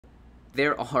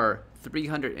There are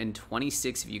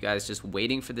 326 of you guys just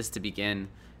waiting for this to begin.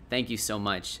 Thank you so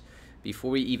much.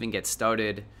 Before we even get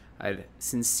started, I'd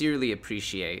sincerely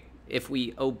appreciate if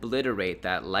we obliterate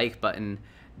that like button.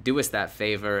 Do us that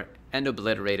favor and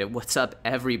obliterate it. What's up,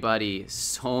 everybody?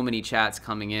 So many chats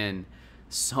coming in.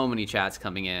 So many chats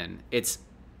coming in. It's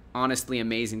honestly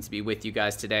amazing to be with you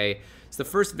guys today. It's the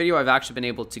first video I've actually been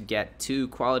able to get 2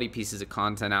 quality pieces of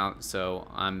content out, so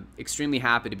I'm extremely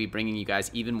happy to be bringing you guys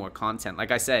even more content.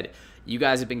 Like I said, you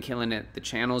guys have been killing it. The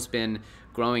channel's been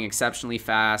growing exceptionally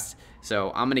fast,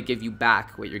 so I'm going to give you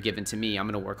back what you're giving to me. I'm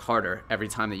going to work harder every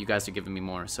time that you guys are giving me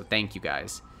more, so thank you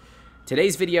guys.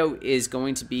 Today's video is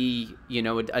going to be,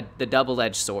 the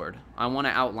double-edged sword. I want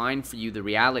to outline for you the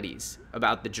realities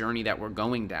about the journey that we're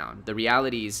going down, the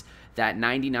realities that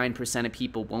 99% of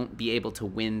people won't be able to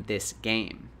win this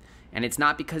game. And it's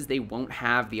not because they won't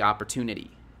have the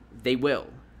opportunity. They will.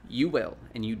 You will,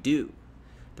 and you do.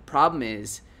 The problem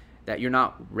is that you're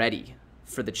not ready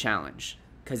for the challenge.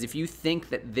 Because if you think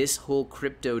that this whole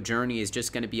crypto journey is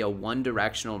just going to be a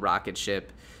one-directional rocket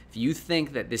ship, if you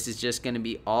think that this is just going to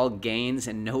be all gains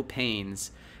and no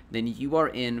pains, then you are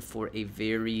in for a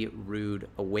very rude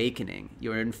awakening.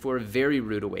 You're in for a very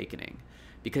rude awakening.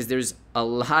 Because there's a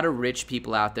lot of rich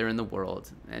people out there in the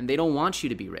world, and they don't want you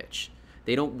to be rich.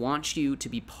 They don't want you to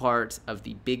be part of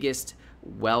the biggest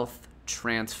wealth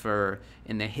transfer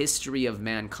in the history of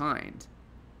mankind.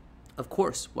 Of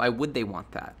course, why would they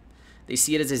want that? They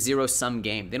see it as a zero-sum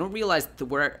game. They don't realize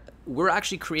that we're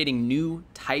actually creating new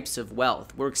types of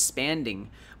wealth. We're expanding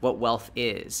what wealth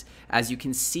is. As you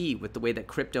can see with the way that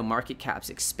crypto market caps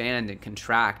expand and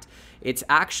contract, it's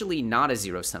actually not a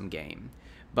zero-sum game.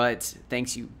 But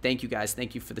thank you guys.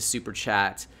 Thank you for the super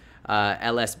chat.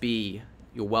 LSB,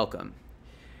 you're welcome.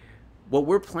 What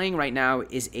we're playing right now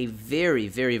is a very,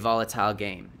 very volatile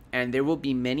game. And there will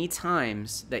be many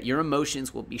times that your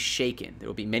emotions will be shaken. There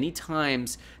will be many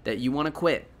times that you want to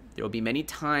quit. There will be many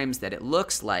times that it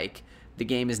looks like the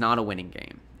game is not a winning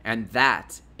game. And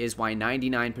that is why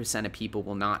 99% of people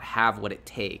will not have what it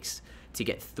takes to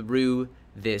get through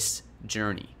this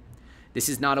journey. This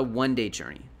is not a one-day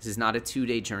journey. This is not a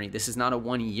 2-day journey. This is not a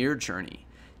 1-year journey.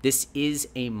 This is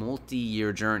a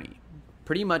multi-year journey.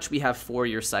 Pretty much we have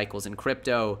 4-year cycles in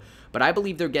crypto, but I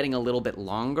believe they're getting a little bit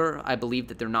longer. I believe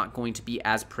that they're not going to be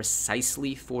as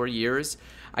precisely 4 years.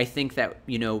 I think that,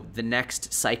 the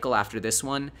next cycle after this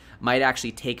one might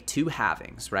actually take 2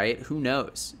 halvings, right? Who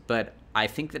knows? But I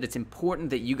think that it's important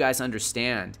that you guys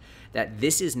understand that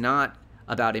this is not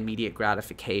about immediate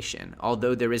gratification.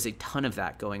 Although there is a ton of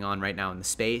that going on right now in the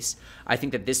space, I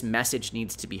think that this message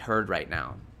needs to be heard right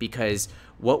now, because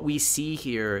what we see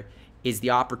here is the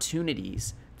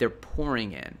opportunities they're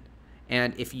pouring in.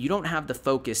 And if you don't have the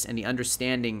focus and the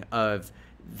understanding of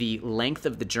the length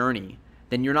of the journey,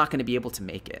 then you're not going to be able to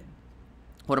make it.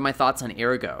 What are my thoughts on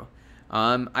Ergo?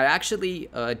 I actually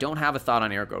don't have a thought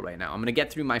on Ergo right now. I'm going to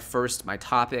get through my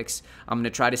topics. I'm going to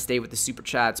try to stay with the super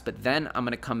chats, but then I'm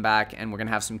going to come back and we're going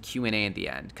to have some Q&A at the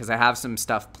end, because I have some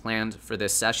stuff planned for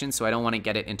this session, so I don't want to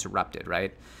get it interrupted,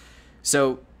 right?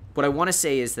 So what I want to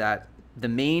say is that the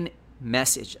main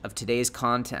message of today's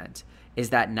content is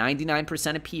that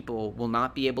 99% of people will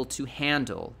not be able to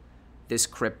handle this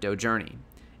crypto journey.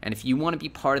 And if you want to be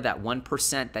part of that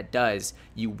 1% that does,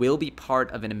 you will be part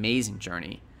of an amazing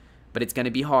journey. But it's going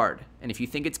to be hard. And if you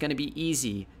think it's going to be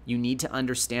easy, you need to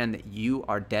understand that you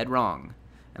are dead wrong.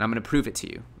 And I'm going to prove it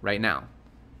to you right now.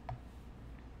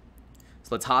 So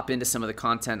let's hop into some of the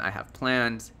content I have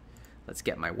planned. Let's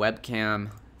get my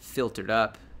webcam filtered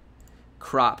up,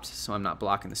 cropped so I'm not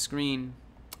blocking the screen.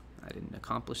 I didn't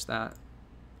accomplish that.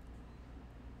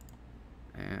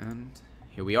 And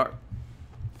here we are.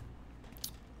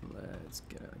 Let's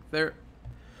get it like there.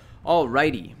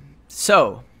 Alrighty.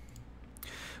 So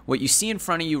what you see in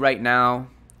front of you right now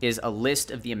is a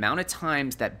list of the amount of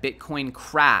times that Bitcoin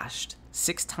crashed,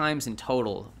 6 times in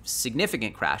total,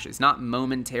 significant crashes, not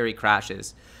momentary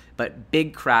crashes, but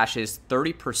big crashes,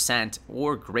 30%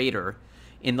 or greater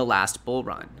in the last bull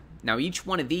run. Now, each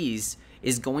one of these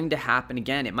is going to happen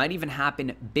again. It might even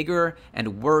happen bigger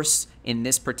and worse in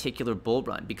this particular bull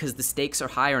run because the stakes are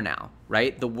higher now,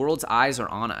 right? The world's eyes are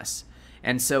on us.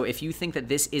 And so if you think that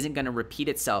this isn't going to repeat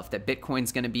itself, that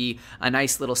Bitcoin's going to be a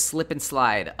nice little slip and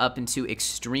slide up into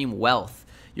extreme wealth,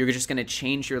 you're just going to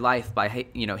change your life by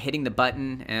hitting the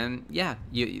button, and yeah,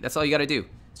 that's all you got to do.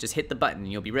 Just hit the button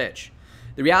and you'll be rich.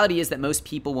 The reality is that most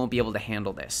people won't be able to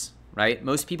handle this, right?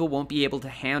 Most people won't be able to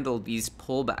handle these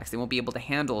pullbacks. They won't be able to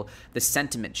handle the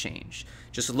sentiment change.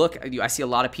 Just look, I see a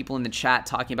lot of people in the chat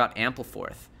talking about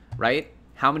Ampleforth, right?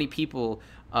 How many people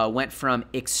went from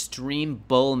extreme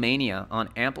bull mania on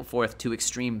Ampleforth to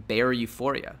extreme bear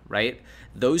euphoria, right?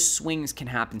 Those swings can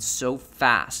happen so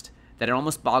fast that it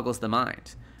almost boggles the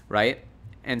mind, right?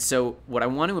 And so what I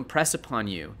want to impress upon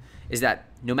you is that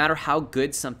no matter how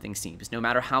good something seems, no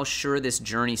matter how sure this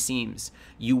journey seems,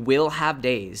 you will have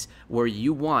days where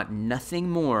you want nothing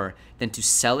more than to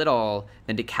sell it all,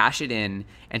 than to cash it in,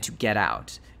 and to get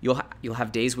out. You'll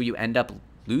have days where you end up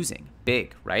losing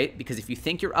big, right? Because if you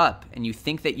think you're up and you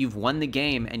think that you've won the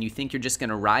game and you think you're just going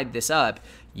to ride this up,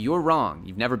 you're wrong.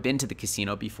 You've never been to the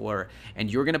casino before,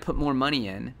 and you're going to put more money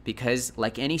in because,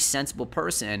 like any sensible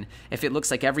person, if it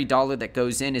looks like every dollar that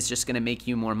goes in is just going to make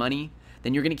you more money,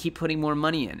 then you're going to keep putting more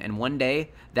money in. And one day,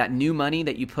 that new money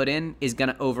that you put in is going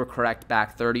to overcorrect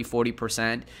back 30,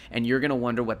 40%, and you're going to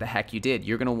wonder what the heck you did.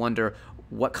 You're going to wonder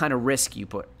what kind of risk you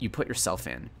put yourself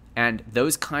in. And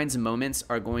those kinds of moments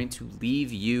are going to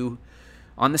leave you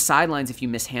on the sidelines if you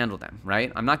mishandle them,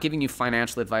 right? I'm not giving you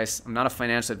financial advice. I'm not a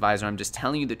financial advisor. I'm just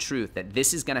telling you the truth that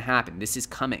this is going to happen. This is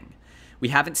coming. We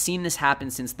haven't seen this happen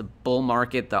since the bull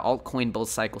market, the altcoin bull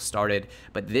cycle started,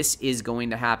 but this is going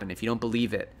to happen. If you don't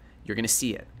believe it, you're going to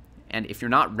see it. And if you're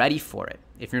not ready for it,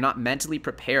 if you're not mentally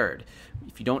prepared,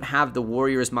 if you don't have the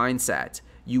warrior's mindset,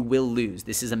 you will lose.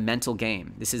 This is a mental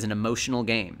game. This is an emotional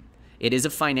game. It is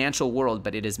a financial world,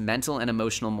 but it is mental and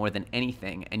emotional more than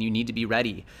anything. And you need to be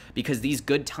ready because these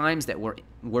good times that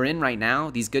we're in right now,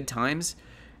 these good times,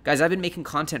 guys, I've been making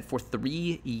content for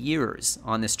 3 years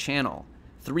on this channel.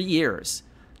 3 years.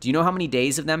 Do you know how many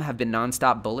days of them have been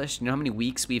nonstop bullish? Do you know how many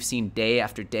weeks we've seen day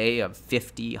after day of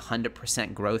 50,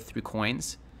 100% growth through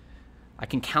coins? I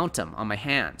can count them on my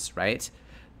hands, right?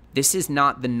 This is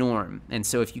not the norm. And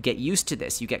so if you get used to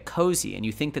this, you get cozy, and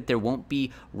you think that there won't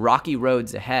be rocky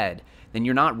roads ahead, then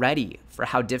you're not ready for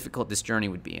how difficult this journey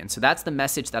would be. And so that's the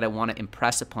message that I want to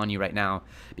impress upon you right now,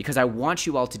 because I want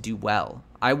you all to do well.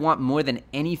 I want more than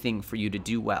anything for you to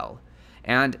do well.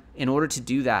 And in order to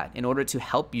do that, in order to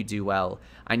help you do well,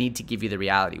 I need to give you the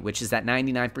reality, which is that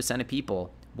 99% of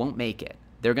people won't make it.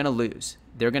 They're going to lose.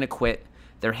 They're going to quit.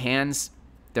 Their hands,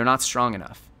 they're not strong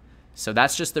enough. So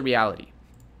that's just the reality.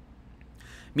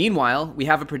 Meanwhile, we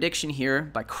have a prediction here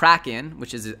by Kraken,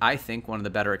 which is, I think, one of the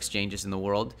better exchanges in the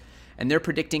world, and they're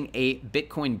predicting a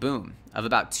Bitcoin boom of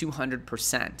about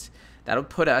 200%. That'll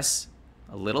put us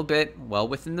a little bit well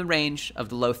within the range of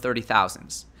the low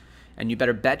 30,000s. And you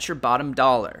better bet your bottom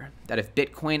dollar that if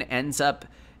Bitcoin ends up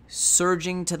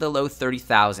surging to the low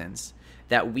 30,000s,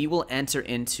 that we will enter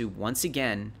into, once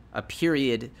again, a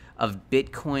period of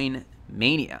Bitcoin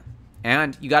mania.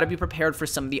 And you got to be prepared for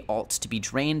some of the alts to be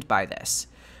drained by this.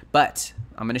 But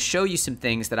I'm going to show you some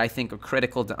things that I think are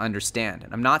critical to understand.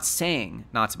 And I'm not saying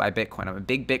not to buy Bitcoin. I'm a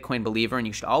big Bitcoin believer, and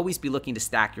you should always be looking to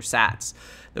stack your sats.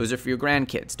 Those are for your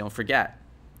grandkids, don't forget.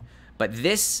 But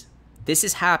this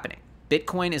is happening.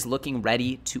 Bitcoin is looking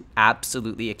ready to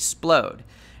absolutely explode.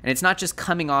 And it's not just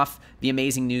coming off the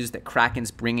amazing news that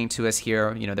Kraken's bringing to us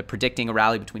here. You know, they're predicting a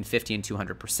rally between 50 and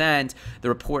 200%. The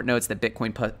report notes that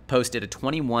Bitcoin posted a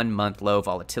 21-month low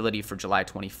volatility for July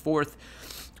 24th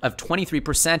of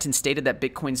 23% and stated that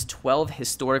Bitcoin's 12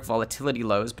 historic volatility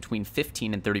lows between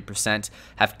 15 and 30%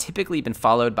 have typically been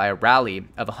followed by a rally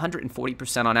of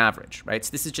 140% on average, right? So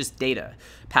this is just data.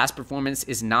 Past performance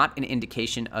is not an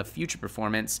indication of future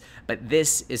performance, but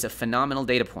this is a phenomenal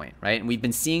data point, right? And we've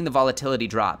been seeing the volatility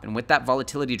drop. And with that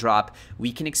volatility drop,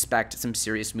 we can expect some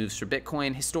serious moves for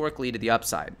Bitcoin historically to the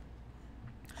upside.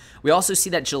 We also see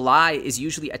that July is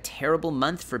usually a terrible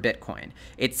month for Bitcoin.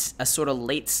 It's a sort of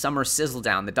late summer sizzle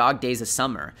down, the dog days of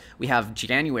summer. We have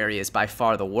January is by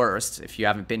far the worst. If you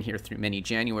haven't been here through many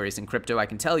Januaries in crypto, I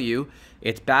can tell you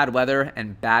it's bad weather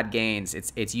and bad gains.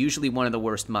 It's usually one of the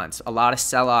worst months. A lot of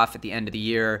sell-off at the end of the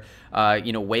year.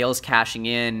 Whales cashing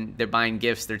in, they're buying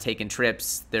gifts, they're taking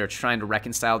trips, they're trying to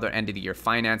reconcile their end of the year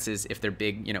finances if they're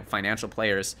big, financial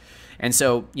players. And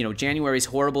so, January is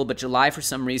horrible, but July for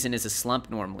some reason is a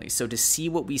slump normally. So to see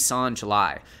what we saw in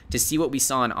July, to see what we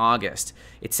saw in August,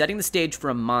 it's setting the stage for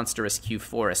a monstrous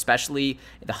Q4, especially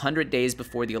the 100 days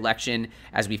before the election,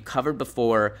 as we've covered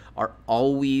before, are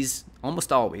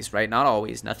almost always, right? Not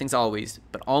always, nothing's always,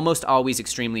 but almost always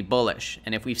extremely bullish.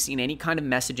 And if we've seen any kind of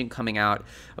messaging coming out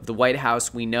of the White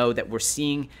House, we know that we're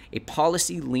seeing a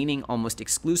policy leaning almost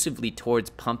exclusively towards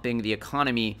pumping the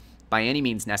economy by any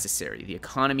means necessary. The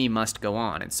economy must go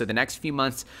on. And so the next few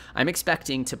months, I'm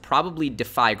expecting to probably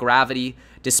defy gravity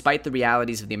despite the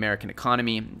realities of the American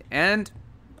economy. And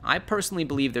I personally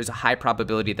believe there's a high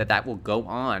probability that that will go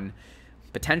on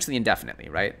potentially indefinitely,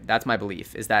 right? That's my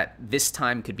belief, is that this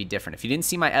time could be different. If you didn't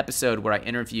see my episode where I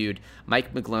interviewed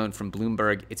Mike McGlone from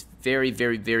Bloomberg, it's very,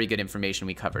 very, very good information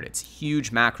we covered. It's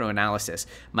huge macro analysis.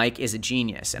 Mike is a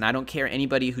genius, and I don't care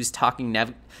anybody who's talking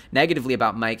negatively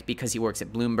about Mike because he works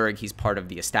at Bloomberg. He's part of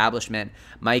the establishment.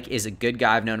 Mike is a good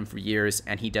guy. I've known him for years,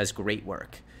 and he does great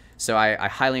work. So I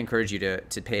highly encourage you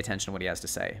to pay attention to what he has to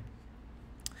say.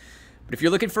 But if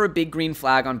you're looking for a big green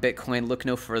flag on Bitcoin, look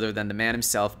no further than the man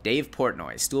himself, Dave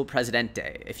Portnoy, Stool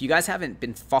Presidente. If you guys haven't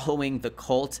been following the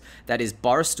cult that is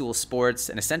Barstool Sports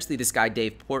and essentially this guy,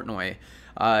 Dave Portnoy,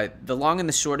 the long and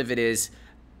the short of it is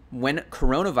when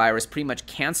coronavirus pretty much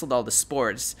canceled all the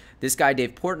sports, this guy,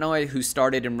 Dave Portnoy, who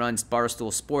started and runs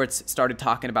Barstool Sports, started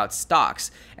talking about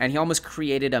stocks. And he almost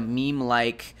created a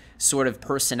meme-like sort of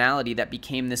personality that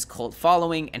became this cult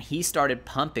following, and he started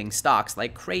pumping stocks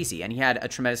like crazy, and he had a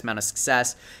tremendous amount of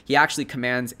success. He actually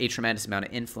commands a tremendous amount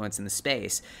of influence in the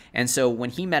space. And so when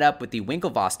he met up with the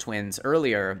Winklevoss twins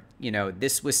earlier, you know,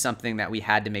 this was something that we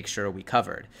had to make sure we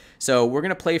covered. So we're going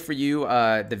to play for you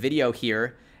the video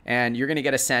here, and you're going to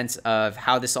get a sense of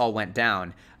how this all went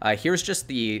down. Here's just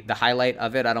the highlight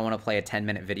of it. I don't want to play a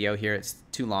 10-minute video here. It's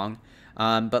too long.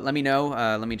 But let me know.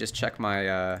 Let me just check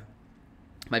my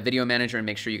my video manager and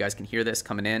make sure you guys can hear this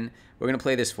coming in. We're going to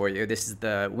play this for you. This is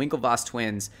the Winklevoss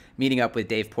twins meeting up with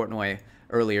Dave Portnoy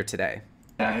earlier today.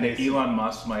 Yeah, and Elon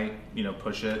Musk might, you know,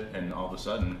 push it, and all of a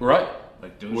sudden, right?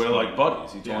 Like we're like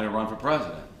buddies. He told me to run for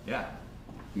president. Yeah.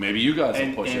 Maybe you guys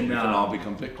will push it. We can all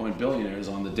become Bitcoin billionaires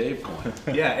on the Dave coin.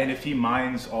 Yeah, and if he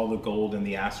mines all the gold in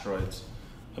the asteroids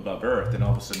above Earth, then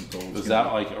all of a sudden gold. Is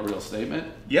that like a real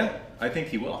statement? Yeah, I think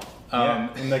he will.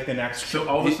 In like the next. So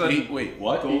all of a sudden, wait,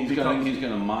 what? He's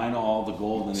gonna mine all the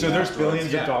gold in the asteroids. There's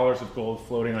billions of dollars of gold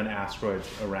floating on asteroids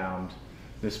around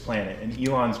this planet, and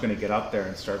Elon's going to get up there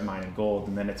and start mining gold,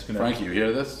 and then it's going to. Frank, you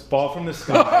hear this? Fall from the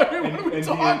sky and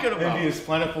be as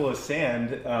plentiful as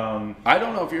sand. I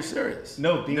don't know if you're serious.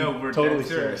 No, we're totally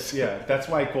serious. serious. Yeah, that's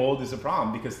why gold is a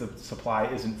problem, because the supply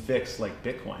isn't fixed like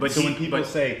Bitcoin. But so when people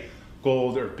say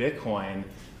gold or Bitcoin,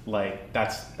 like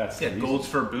that's the reason. Gold's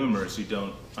for boomers who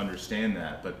don't understand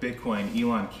that. But Bitcoin,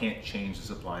 Elon can't change the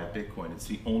supply of Bitcoin. It's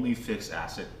the only fixed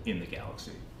asset in the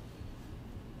galaxy.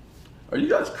 Are you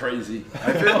guys crazy?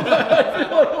 I feel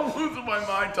like I'm losing my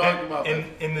mind talking about this.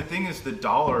 And the thing is, the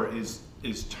dollar is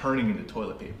turning into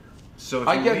toilet paper. So if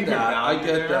I you get leave that. your value I get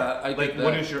there, that. I get like, that.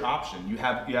 what is your option? You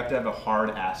have to have a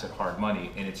hard asset, hard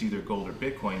money, and it's either gold or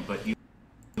Bitcoin. But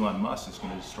Elon Musk is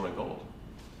going to destroy gold.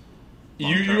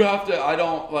 You have to. I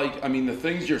don't like. I mean, the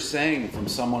things you're saying from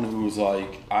someone who's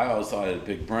like, I always thought I had a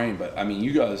big brain, but I mean,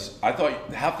 you guys. I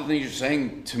thought half the things you're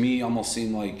saying to me almost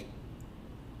seem like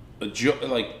a joke.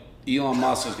 Like Elon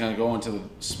Musk is going to go into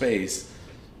space,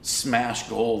 smash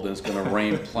gold, and it's going to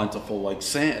rain plentiful like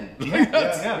sand.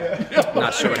 Yeah. I'm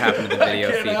not sure what happened to the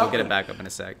video feed. We'll get it back up in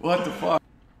a sec. What the fuck?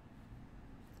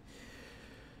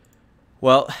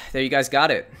 Well, there you guys got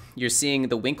it. You're seeing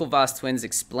the Winklevoss twins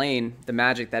explain the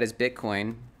magic that is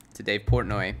Bitcoin to Dave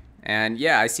Portnoy. And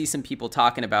yeah, I see some people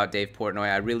talking about Dave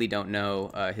Portnoy. I really don't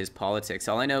know his politics.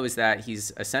 All I know is that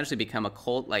he's essentially become a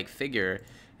cult-like figure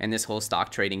in this whole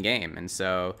stock trading game. And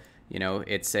so, you know,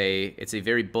 it's a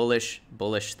very bullish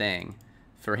thing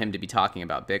for him to be talking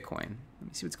about Bitcoin. Let me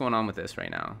see what's going on with this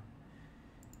right now.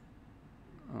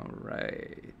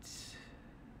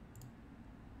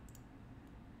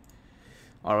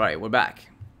 All right, we're back.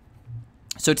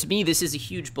 So to me, this is a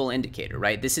huge bull indicator,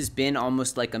 right? This has been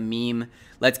almost like a meme.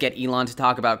 Let's get Elon to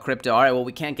talk about crypto. All right, well,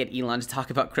 we can't get Elon to talk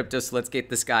about crypto, so let's get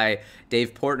this guy,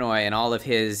 Dave Portnoy, and all of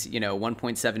his,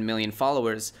 1.7 million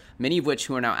followers, many of which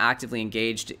who are now actively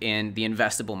engaged in the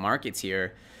investable markets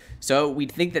here. So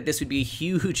we'd think that this would be a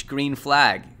huge green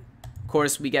flag. Of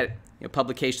course, we get a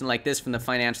publication like this from the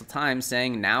Financial Times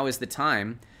saying now is the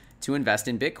time to invest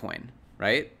in Bitcoin,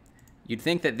 right? You'd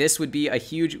think that this would be a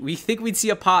huge, we think we'd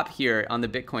see a pop here on the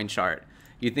Bitcoin chart.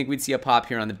 You'd think we'd see a pop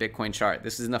here on the Bitcoin chart.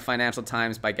 This is in the Financial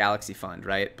Times by Galaxy Fund,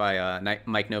 right? By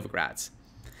Mike Novogratz.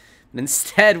 And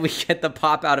instead, we get the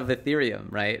pop out of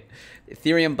Ethereum, right?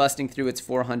 Ethereum busting through its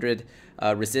 400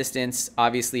 resistance,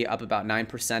 obviously up about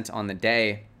 9% on the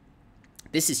day.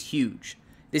 This is huge.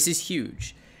 This is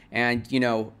huge. And,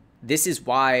 this is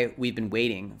why we've been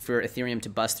waiting for Ethereum to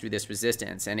bust through this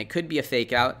resistance. And it could be a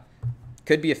fake out.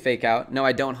 Could be a fake out. No,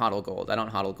 I don't hodl gold. I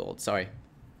don't hodl gold. Sorry.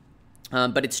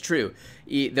 But it's true.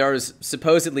 There's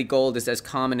supposedly gold is as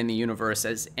common in the universe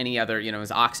as any other,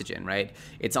 as oxygen, right?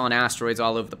 It's on asteroids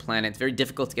all over the planet. It's very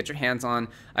difficult to get your hands on.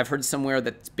 I've heard somewhere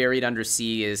that's buried under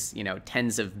sea is,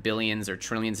 tens of billions or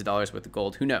trillions of dollars worth of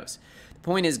gold. Who knows? The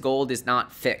point is gold is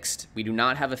not fixed. We do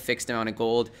not have a fixed amount of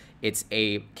gold. It's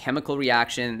a chemical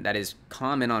reaction that is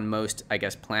common on most, I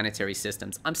guess, planetary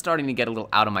systems. I'm starting to get a little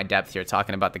out of my depth here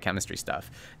talking about the chemistry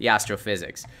stuff, the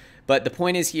astrophysics. But the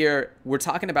point is here, we're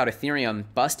talking about Ethereum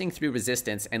busting through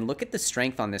resistance, and look at the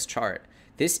strength on this chart.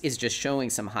 This is just showing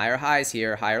some higher highs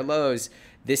here, higher lows.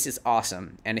 This is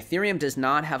awesome. And Ethereum does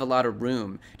not have a lot of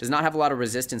room, does not have a lot of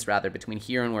resistance rather between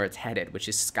here and where it's headed, which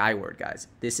is skyward, guys.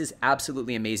 This is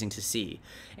absolutely amazing to see.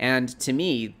 And to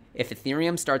me, if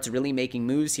Ethereum starts really making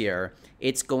moves here,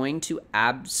 it's going to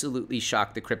absolutely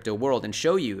shock the crypto world and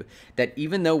show you that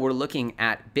even though we're looking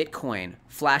at Bitcoin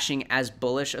flashing as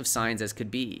bullish of signs as could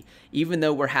be, even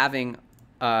though we're having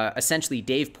essentially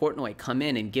Dave Portnoy come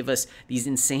in and give us these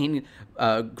insane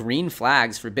green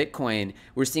flags for Bitcoin,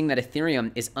 we're seeing that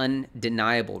Ethereum is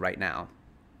undeniable right now.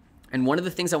 And one of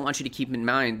the things I want you to keep in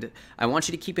mind, I want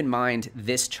you to keep in mind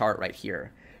this chart right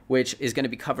here, which is going to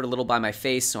be covered a little by my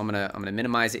face, so I'm gonna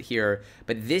minimize it here.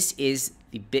 But this is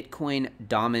the Bitcoin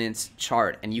dominance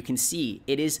chart, and you can see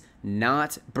it is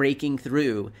not breaking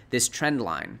through this trend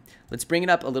line. Let's bring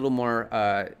it up a little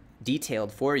more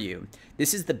detailed for you.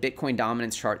 This is the Bitcoin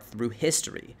dominance chart through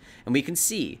history, and we can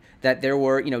see that there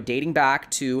were, dating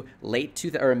back to mid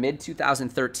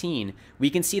 2013, we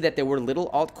can see that there were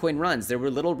little altcoin runs, there were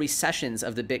little recessions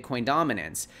of the Bitcoin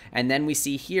dominance, and then we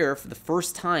see here for the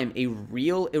first time a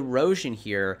real erosion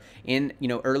here in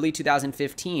early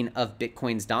 2015 of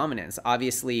Bitcoin's dominance.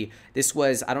 Obviously, this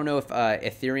was, I don't know if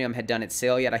Ethereum had done its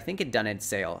sale yet. I think it had done its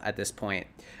sale at this point.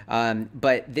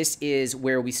 But this is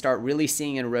where we start really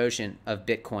seeing an erosion of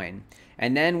Bitcoin.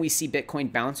 And then we see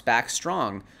Bitcoin bounce back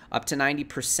strong, up to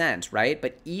 90%, right?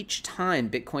 But each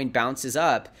time Bitcoin bounces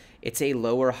up, it's a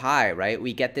lower high, right?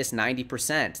 We get this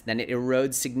 90%. Then it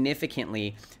erodes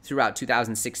significantly throughout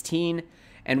 2016,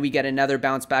 and we get another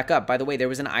bounce back up. By the way, there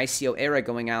was an ICO era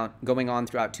going on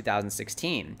throughout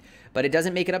 2016. But it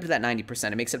doesn't make it up to that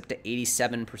 90%. It makes it up to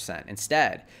 87%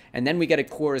 instead. And then we get,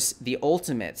 of course, the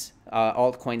ultimate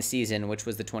altcoin season, which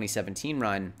was the 2017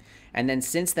 run. And then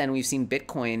since then, we've seen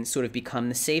Bitcoin sort of become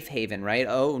the safe haven, right?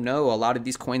 Oh, no, a lot of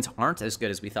these coins aren't as good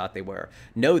as we thought they were.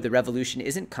 No, the revolution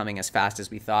isn't coming as fast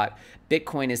as we thought.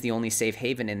 Bitcoin is the only safe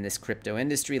haven in this crypto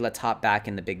industry. Let's hop back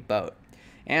in the big boat.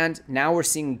 And now we're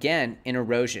seeing, again, an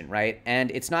erosion, right?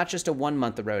 And it's not just a 1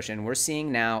 month erosion. We're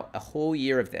seeing now a whole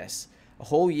year of this. A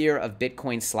whole year of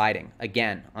Bitcoin sliding,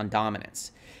 again, on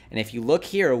dominance. And if you look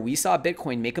here, we saw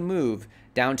Bitcoin make a move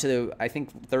down to, I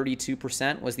think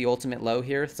 32% was the ultimate low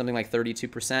here, something like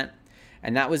 32%.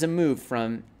 And that was a move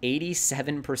from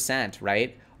 87%,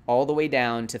 right, all the way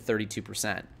down to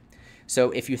 32%.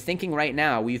 So if you're thinking right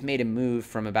now, we've made a move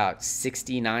from about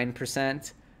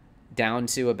 69% down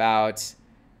to about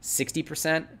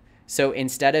 60%. So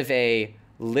instead of a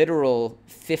literal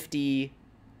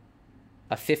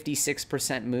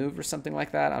 56% move or something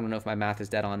like that. I don't know if my math is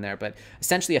dead on there, but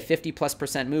essentially a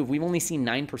 50+% move. We've only seen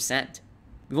 9%.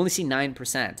 We've only seen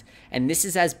 9%. And this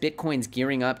is as Bitcoin's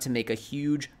gearing up to make a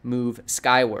huge move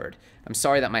skyward. I'm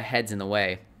sorry that my head's in the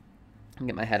way. I can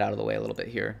get my head out of the way a little bit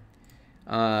here.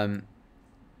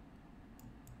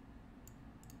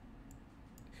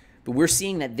 But we're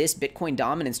seeing that this Bitcoin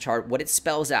dominance chart, what it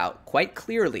spells out quite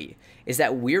clearly is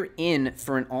that we're in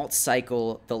for an alt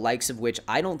cycle, the likes of which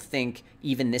I don't think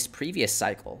even this previous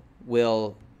cycle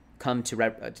will come to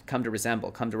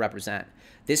represent.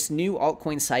 This new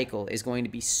altcoin cycle is going to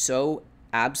be so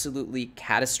absolutely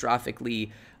catastrophically,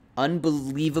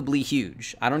 unbelievably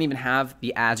huge. I don't even have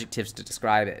the adjectives to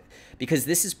describe it, because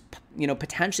this is,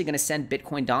 potentially going to send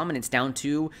Bitcoin dominance down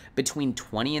to between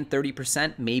 20 and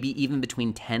 30%, maybe even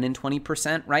between 10 and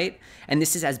 20%, right? And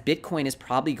this is as Bitcoin is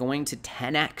probably going to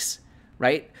 10x,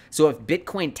 right? So if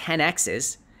Bitcoin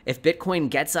 10x's, if Bitcoin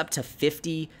gets up to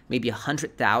 50, maybe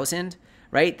 100,000,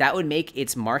 right? That would make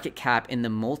its market cap in the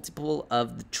multiple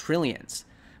of the trillions.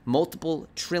 Multiple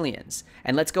trillions.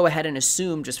 And let's go ahead and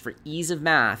assume, just for ease of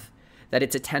math, that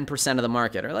it's a 10% of the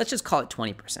market, or let's just call it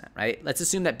 20%, right? Let's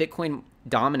assume that Bitcoin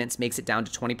dominance makes it down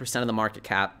to 20% of the market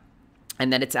cap,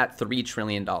 and that it's at $3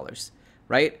 trillion,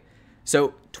 right?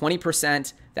 So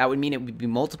 20%, that would mean it would be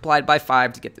multiplied by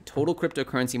 5 to get the total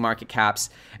cryptocurrency market caps,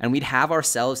 and we'd have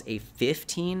ourselves a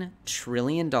 $15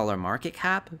 trillion market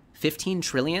cap. 15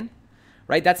 trillion?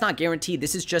 Right? That's not guaranteed.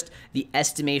 This is just the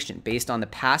estimation based on the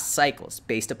past cycles,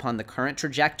 based upon the current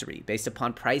trajectory, based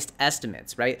upon priced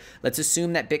estimates, right? Let's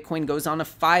assume that Bitcoin goes on a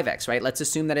 5x, right? Let's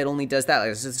assume that it only does that.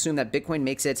 Let's assume that Bitcoin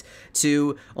makes it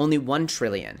to only 1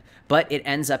 trillion, but it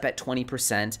ends up at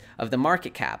 20% of the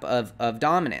market cap of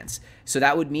dominance. So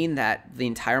that would mean that the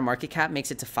entire market cap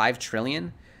makes it to 5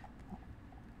 trillion.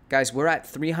 Guys, we're at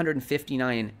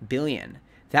 359 billion.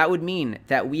 that would mean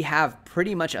that we have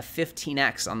pretty much a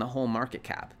 15x on the whole market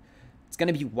cap. It's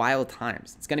going to be wild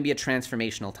times. It's going to be a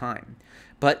transformational time.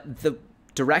 But the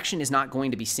direction is not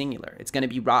going to be singular. It's going to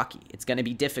be rocky. It's going to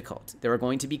be difficult. There are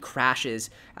going to be crashes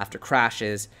after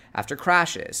crashes after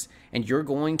crashes. And you're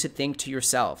going to think to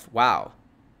yourself, wow,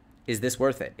 is this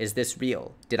worth it? Is this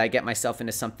real? Did I get myself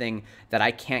into something that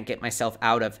I can't get myself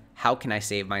out of? How can I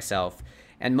save myself?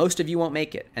 And most of you won't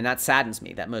make it. And that saddens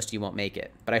me that most of you won't make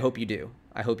it. But I hope you do.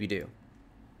 I hope you do.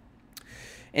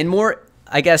 In more,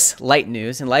 I guess, lighter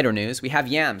news, we have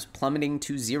yams plummeting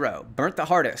to zero. Burnt the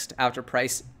hardest after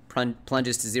price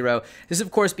plunges to zero. This is,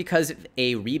 of course, because of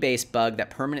a rebase bug that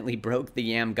permanently broke the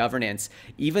YAM governance.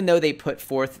 Even though they put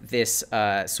forth this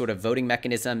sort of voting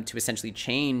mechanism to essentially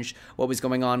change what was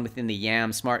going on within the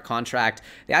YAM smart contract,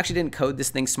 they actually didn't code this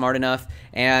thing smart enough.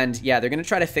 And yeah, they're going to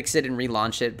try to fix it and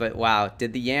relaunch it. But wow,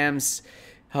 did the YAMs,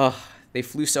 they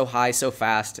flew so high so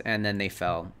fast and then they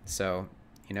fell. So,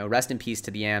 you know, rest in peace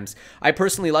to the yams. I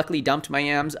personally luckily dumped my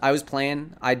yams. I was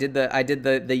playing. I did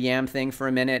the yam thing for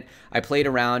a minute. I played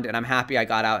around and I'm happy I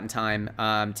got out in time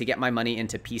to get my money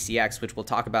into PCX, which we'll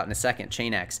talk about in a second,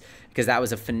 ChainX, because that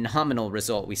was a phenomenal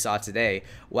result we saw today.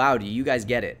 Wow, do you guys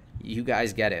get it? You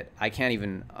guys get it. I can't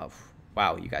even,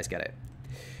 wow, you guys get it.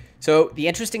 So the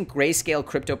interesting grayscale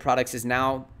crypto products is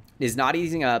not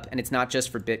easing up, and it's not just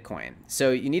for Bitcoin.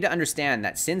 So you need to understand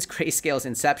that since Grayscale's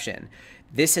inception,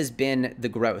 this has been the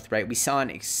growth, right? We saw an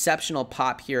exceptional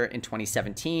pop here in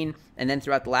 2017, and then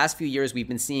throughout the last few years, we've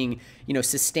been seeing, you know,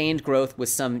 sustained growth with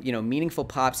some, you know, meaningful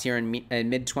pops here in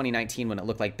mid 2019 when it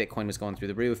looked like Bitcoin was going through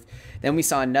the roof. Then we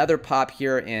saw another pop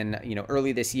here in, you know,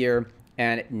 early this year,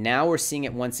 and now we're seeing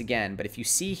it once again. But if you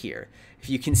see here, if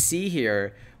you can see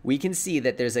here, we can see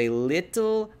that there's a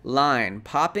little line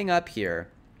popping up here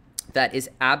that is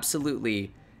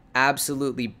absolutely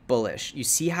bullish. You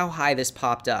see how high this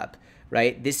popped up,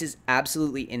 right? This is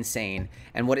absolutely insane.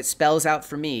 And what it spells out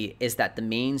for me is that the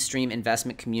mainstream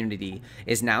investment community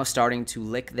is now starting to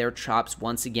lick their chops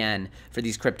once again for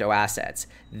these crypto assets.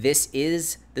 This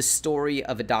is the story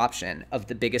of adoption of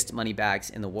the biggest money bags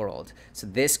in the world. So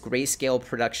this grayscale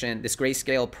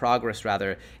progress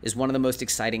rather, is one of the most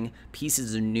exciting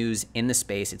pieces of news in the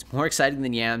space. It's more exciting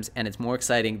than yams, and it's more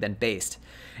exciting than based.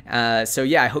 So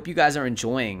yeah, I hope you guys are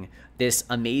enjoying this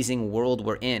amazing world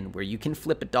we're in, where you can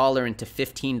flip $1 into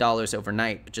 $15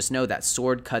 overnight, but just know that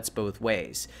sword cuts both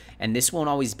ways. And this won't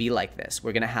always be like this.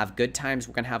 We're gonna have good times,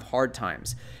 we're gonna have hard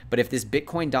times. But if this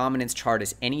Bitcoin dominance chart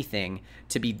is anything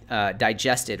to be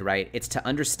digested, right, it's to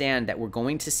understand that we're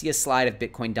going to see a slide of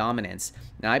Bitcoin dominance.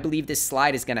 Now, I believe this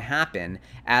slide is gonna happen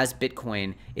as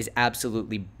Bitcoin is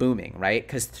absolutely booming, right?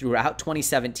 Because throughout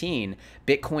 2017,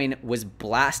 Bitcoin was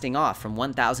blasting off from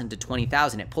 1,000 to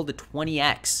 20,000. It pulled a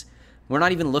 20x. We're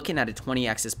not even looking at a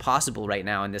 20x as possible right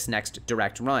now in this next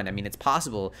direct run. I mean, it's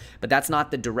possible, but that's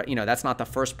not the direct, you know, that's not the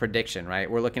first prediction,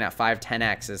 right? We're looking at 5,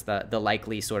 10x as the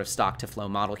likely sort of stock to flow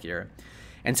model here.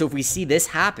 And so if we see this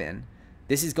happen,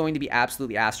 this is going to be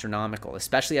absolutely astronomical,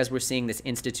 especially as we're seeing this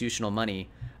institutional money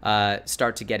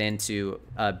start to get into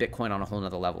Bitcoin on a whole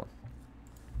nother level.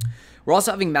 We're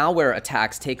also having malware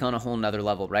attacks take on a whole nother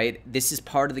level, right? This is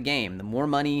part of the game. The more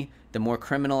money, the more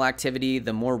criminal activity,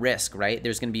 the more risk, right?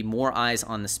 There's going to be more eyes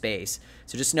on the space.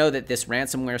 So just know that this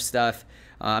ransomware stuff,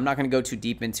 I'm not going to go too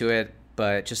deep into it,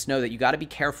 but just know that you got to be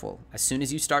careful. As soon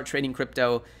as you start trading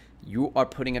crypto, you are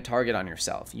putting a target on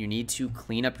yourself. You need to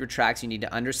clean up your tracks. You need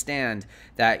to understand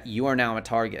that you are now a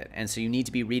target. And so you need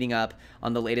to be reading up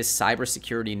on the latest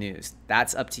cybersecurity news.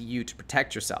 That's up to you to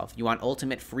protect yourself. You want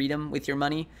ultimate freedom with your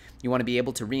money. You want to be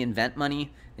able to reinvent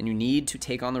money. Then you need to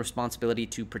take on the responsibility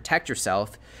to protect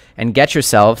yourself and get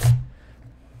yourself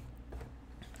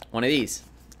one of these,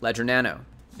 Ledger Nano.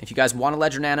 If you guys want a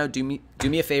Ledger Nano, do me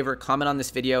a favor, comment on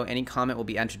this video. Any comment will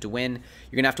be entered to win.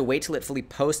 You're gonna have to wait till it fully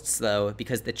posts though,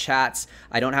 because the chats,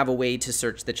 I don't have a way to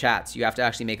search the chats. You have to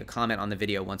actually make a comment on the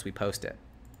video once we post it.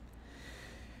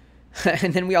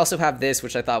 And then we also have this,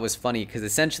 which I thought was funny, because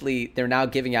essentially they're now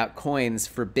giving out coins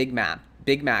for Big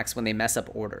Macs when they mess up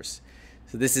orders.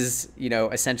 So this is, you know,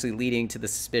 essentially leading to the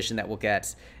suspicion that we'll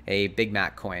get a Big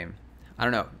Mac coin. I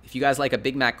don't know. If you guys like a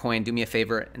Big Mac coin, do me a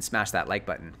favor and smash that like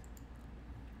button.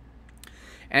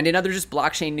 And in other just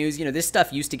blockchain news, you know, this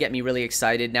stuff used to get me really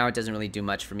excited. Now it doesn't really do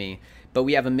much for me. But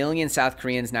we have 1 million South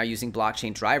Koreans now using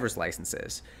blockchain driver's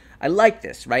licenses. I like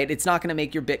this, right? It's not going to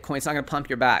make your Bitcoin, it's not going to pump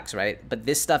your backs, right? But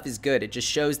this stuff is good. It just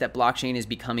shows that blockchain is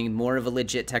becoming more of a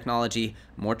legit technology,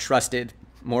 more trusted,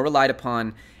 more relied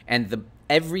upon. And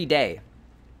every day,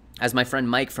 as my friend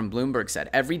Mike from Bloomberg said,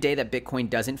 every day that Bitcoin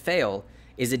doesn't fail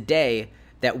is a day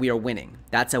that we are winning.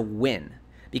 That's a win.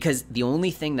 because the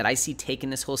only thing that I see taking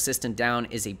this whole system down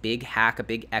is a big hack, a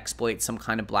big exploit, some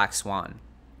kind of black swan.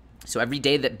 So every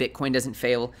day that Bitcoin doesn't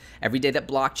fail, every day that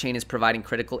blockchain is providing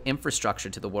critical infrastructure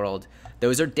to the world,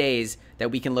 those are days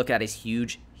that we can look at as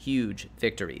huge, huge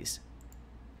victories.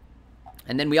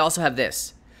 And then we also have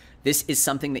this. This is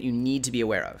something that you need to be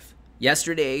aware of.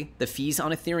 Yesterday, the fees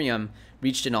on Ethereum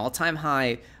reached an all-time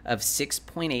high of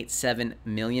 $6.87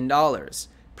 million.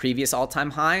 Previous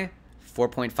all-time high,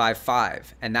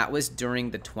 4.55, and that was during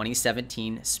the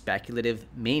 2017 speculative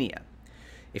mania.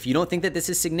 If you don't think that this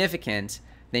is significant,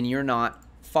 then you're not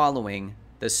following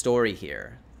the story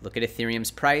here. Look at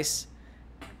Ethereum's price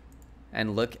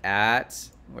and look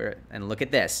at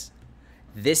this.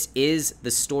 This is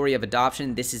the story of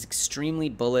adoption. This is extremely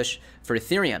bullish for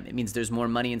Ethereum. It means there's more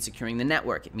money in securing the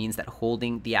network. It means that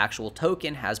holding the actual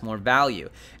token has more value.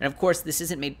 And of course, this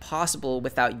isn't made possible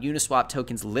without Uniswap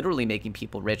tokens literally making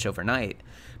people rich overnight.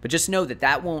 But just know that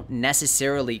that won't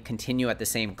necessarily continue at the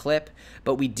same clip,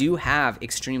 but we do have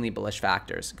extremely bullish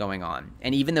factors going on.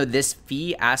 And even though this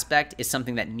fee aspect is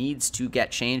something that needs to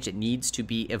get changed, it needs to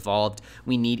be evolved,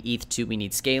 we need ETH2, we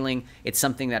need scaling, it's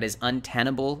something that is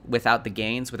untenable without the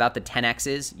gains, without the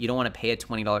 10x's. You don't want to pay a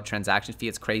 $20 transaction fee,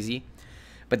 it's crazy.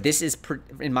 But this is,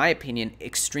 in my opinion,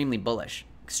 extremely bullish,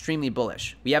 extremely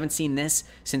bullish. We haven't seen this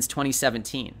since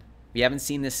 2017. We haven't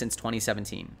seen this since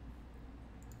 2017.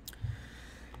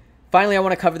 Finally, I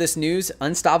want to cover this news.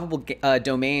 Unstoppable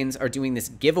Domains are doing this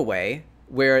giveaway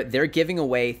where they're giving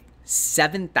away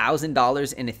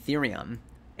 $7,000 in Ethereum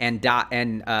and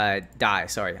DAI.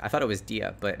 Sorry, I thought it was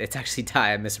DIA, but it's actually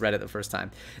DAI. I misread it the first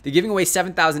time. They're giving away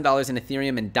 $7,000 in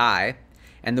Ethereum and DAI.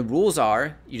 And the rules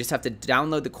are you just have to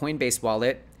download the Coinbase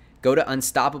wallet, go to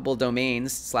Unstoppable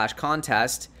Domains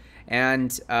 /contest, and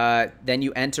then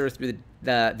you enter through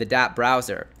the DApp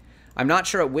browser. I'm not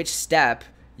sure at which step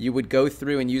you would go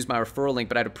through and use my referral link,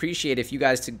 but I'd appreciate if you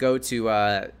guys to go to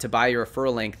buy your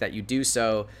referral link that you do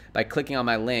so by clicking on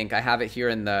my link. I have it here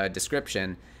in the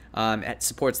description. It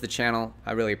supports the channel.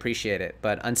 I really appreciate it.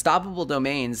 But unstoppable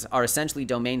domains are essentially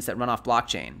domains that run off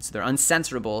blockchain. So they're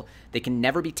uncensorable. They can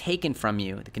never be taken from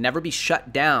you. They can never be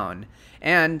shut down.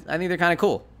 And I think they're kind of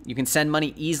cool. You can send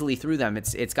money easily through them.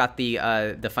 It's got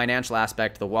the financial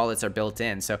aspect. The wallets are built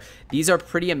in. So these are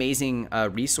pretty amazing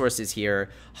resources here.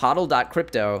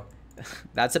 Hodl.crypto,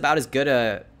 that's about as good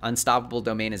a unstoppable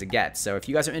domain as it gets. So if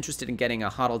you guys are interested in getting a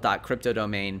hodl.crypto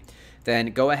domain, then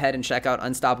go ahead and check out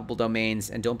Unstoppable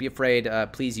Domains, and don't be afraid.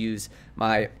 Please use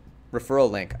my referral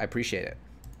link. I appreciate it.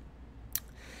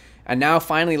 And now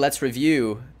finally, let's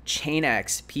review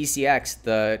ChainX PCX,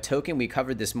 the token we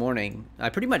covered this morning. I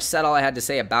pretty much said all I had to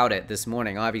say about it this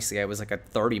morning. Obviously, it was like a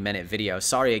 30-minute video.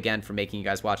 Sorry again for making you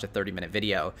guys watch a 30-minute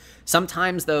video.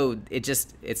 Sometimes though,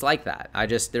 it's like that.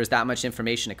 There's that much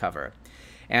information to cover.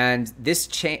 And this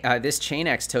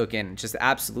ChainX token just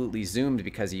absolutely zoomed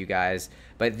because of you guys.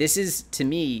 But this is, to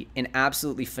me, an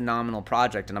absolutely phenomenal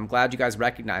project, and I'm glad you guys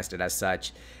recognized it as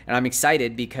such. And I'm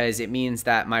excited because it means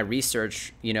that my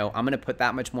research, I'm going to put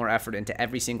that much more effort into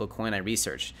every single coin I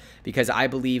research, because I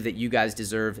believe that you guys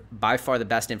deserve by far the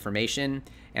best information,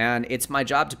 and it's my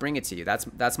job to bring it to you.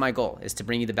 That's my goal, is to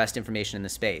bring you the best information in the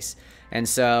space. And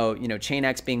so,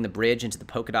 ChainX being the bridge into the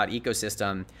Polkadot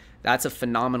ecosystem, that's a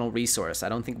phenomenal resource. I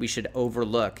don't think we should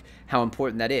overlook how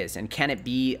important that is. And can it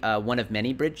be one of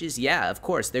many bridges? Yeah, of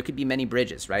course. There could be many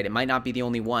bridges, right? It might not be the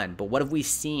only one. But what have we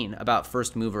seen about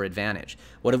first mover advantage?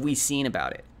 What have we seen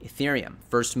about it? Ethereum,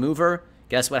 first mover,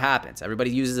 guess what happens?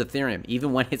 Everybody uses Ethereum,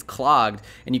 even when it's clogged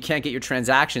and you can't get your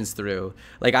transactions through.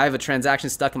 Like, I have a transaction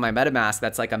stuck in my MetaMask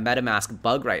that's like a MetaMask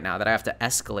bug right now that I have to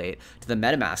escalate to the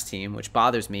MetaMask team, which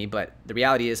bothers me. But the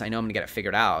reality is I know I'm gonna get it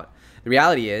figured out. The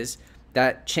reality is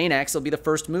that ChainX will be the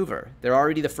first mover. They're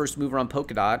already the first mover on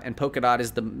Polkadot, and Polkadot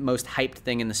is the most hyped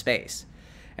thing in the space.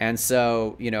 And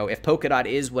so, if Polkadot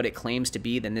is what it claims to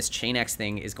be, then this ChainX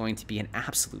thing is going to be an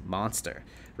absolute monster,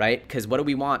 right? Because what do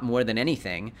we want more than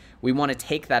anything? We want to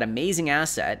take that amazing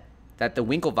asset that the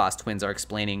Winklevoss twins are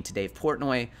explaining to Dave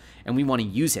Portnoy, and we want to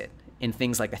use it in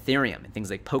things like Ethereum and things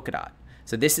like Polkadot.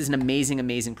 So this is an amazing,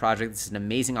 amazing project. This is an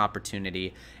amazing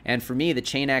opportunity. And for me, the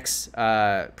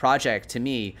ChainX project, to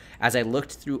me, as I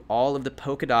looked through all of the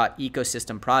Polkadot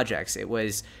ecosystem projects, it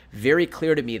was very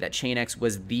clear to me that ChainX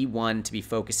was the one to be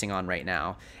focusing on right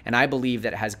now. And I believe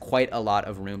that it has quite a lot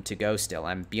of room to go still.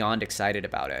 I'm beyond excited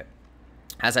about it.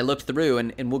 As I looked through,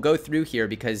 and we'll go through here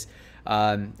because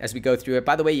as we go through it,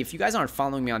 by the way, if you guys aren't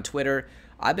following me on Twitter,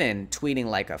 I've been tweeting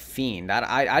like a fiend.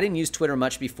 I didn't use Twitter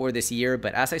much before this year,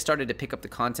 but as I started to pick up the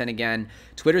content again,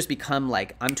 Twitter's become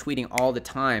like I'm tweeting all the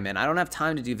time, and I don't have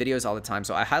time to do videos all the time.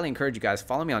 So I highly encourage you guys,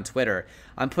 follow me on Twitter.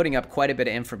 I'm putting up quite a bit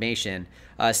of information.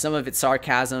 Some of it's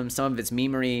sarcasm, some of it's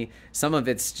memery, some of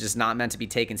it's just not meant to be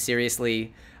taken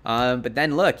seriously. But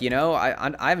then look, you know,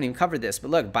 I haven't even covered this,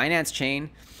 but look, Binance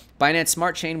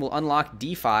Smart Chain will unlock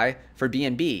DeFi for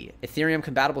BNB. Ethereum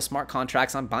compatible smart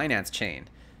contracts on Binance Chain.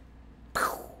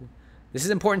 This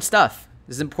is important stuff.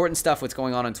 This is important stuff what's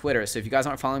going on Twitter. So if you guys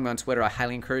aren't following me on Twitter, I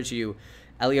highly encourage you.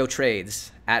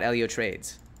 EllioTrades, at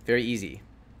EllioTrades. Very easy.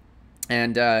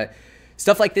 And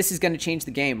stuff like this is going to change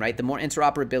the game, right? The more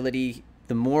interoperability,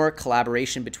 the more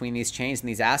collaboration between these chains and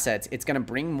these assets, it's going to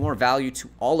bring more value to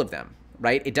all of them,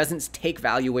 right? It doesn't take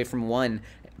value away from one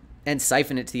and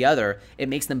siphon it to the other. It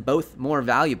makes them both more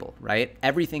valuable, right?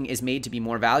 Everything is made to be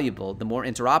more valuable the more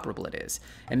interoperable it is.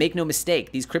 And make no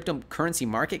mistake, these cryptocurrency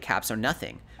market caps are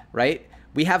nothing, right?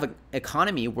 We have an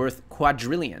economy worth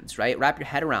quadrillions, right? Wrap your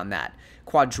head around that.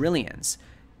 Quadrillions,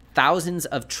 thousands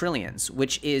of trillions,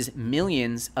 which is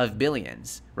millions of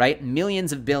billions, right?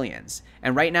 Millions of billions.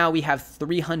 And right now we have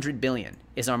 300 billion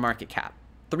is our market cap.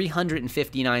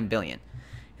 359 billion.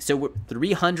 So we're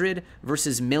 300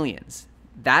 versus millions.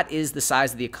 That is the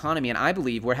size of the economy, and I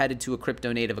believe we're headed to a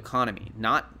crypto native economy,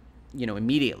 not, you know,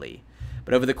 immediately,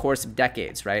 but over the course of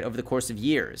decades, right? Over the course of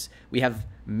years, we have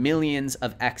millions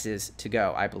of X's to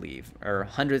go, I believe, or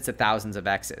hundreds of thousands of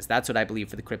X's. That's what I believe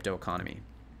for the crypto economy.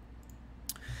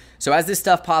 So as this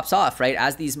stuff pops off, right,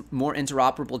 as these more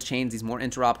interoperable chains, these more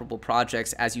interoperable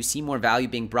projects, as you see more value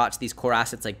being brought to these core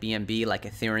assets like BNB, like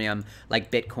Ethereum, like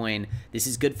Bitcoin, this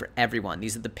is good for everyone.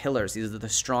 These are the pillars. These are the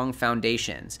strong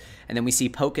foundations. And then we see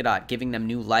Polkadot giving them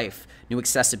new life, new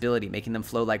accessibility, making them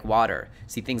flow like water.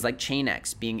 See things like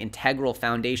Chainx being integral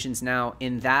foundations now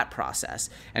in that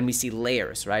process. And we see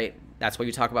layers, right? That's why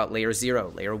you talk about layer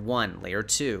 0, layer 1, layer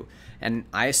 2. And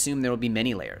I assume there will be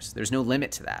many layers. There's no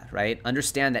limit to that, right?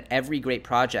 Understand that every great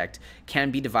project can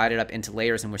be divided up into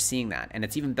layers, and we're seeing that. And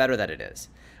it's even better that it is.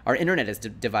 Our internet is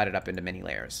divided up into many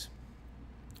layers.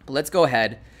 But let's go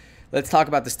ahead. Let's talk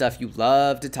about the stuff you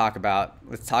love to talk about.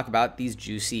 Let's talk about these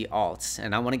juicy alts.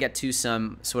 And I want to get to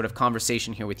some sort of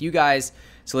conversation here with you guys.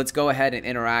 So let's go ahead and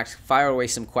interact, fire away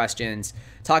some questions,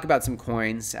 talk about some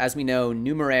coins. As we know,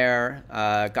 Numeraire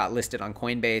got listed on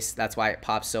Coinbase. That's why it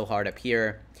pops so hard up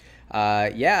here.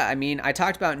 Yeah, I mean, I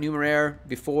talked about Numeraire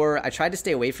before. I tried to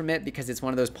stay away from it because it's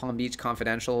one of those Palm Beach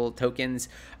confidential tokens.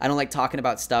 I don't like talking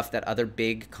about stuff that other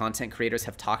big content creators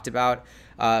have talked about.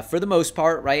 For the most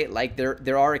part, right? Like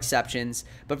there are exceptions,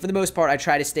 but for the most part, I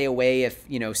try to stay away. If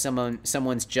you know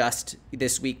someone's just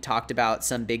this week talked about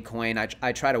some big coin,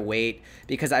 I try to wait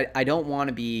because I don't want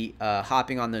to be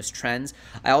hopping on those trends.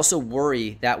 I also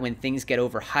worry that when things get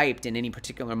overhyped in any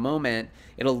particular moment,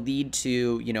 it'll lead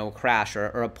to, you know, a crash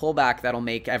or a pullback that'll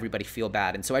make everybody feel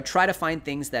bad. And so I try to find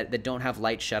things that don't have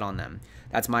light shed on them.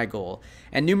 That's my goal.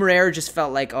 And Numeraire just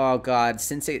felt like, oh God,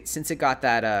 since it got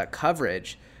that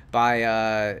coverage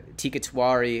by Tika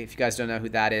Tiwari. If you guys don't know who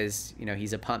that is, you know,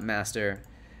 he's a pump master.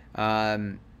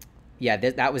 Yeah,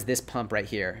 that was this pump right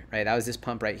here, right? That was this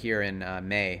pump right here in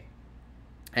May.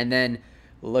 And then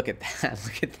look at that.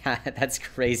 Look at that. That's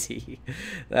crazy.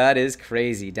 That is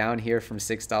crazy. Down here from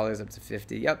 $6 up to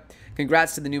 50. Yep.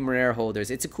 Congrats to the Numeraire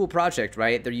holders. It's a cool project,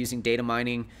 right? They're using data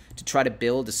mining to try to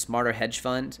build a smarter hedge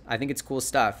fund. I think it's cool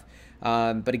stuff.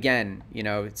 But again, you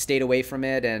know, stayed away from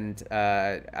it, and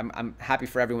I'm happy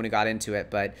for everyone who got into it.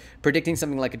 But predicting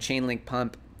something like a Chainlink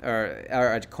pump or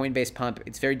a Coinbase pump,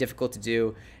 it's very difficult to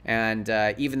do. And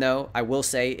even though I will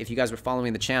say, if you guys were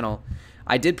following the channel,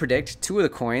 I did predict 2 of the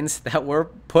coins that were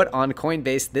put on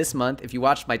Coinbase this month. If you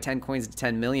watched my 10 coins to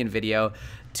 10 million video,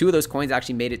 2 of those coins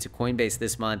actually made it to Coinbase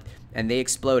this month, and they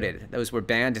exploded. Those were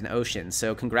banned in Ocean.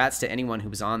 So congrats to anyone who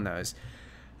was on those.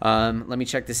 Let me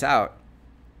check this out.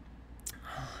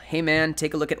 Hey man,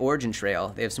 take a look at Origin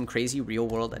Trail. They have some crazy real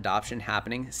world adoption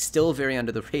happening. Still very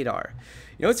under the radar.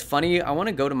 You know what's funny? I want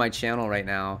to go to my channel right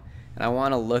now and I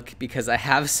want to look because I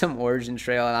have some Origin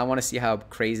Trail and I want to see how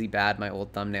crazy bad my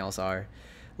old thumbnails are.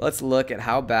 Let's look at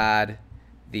how bad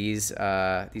these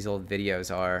old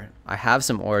videos are. I have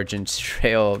some Origin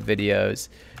Trail videos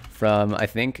from I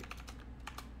think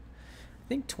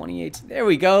 2018. There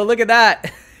we go. Look at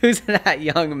that. Who's that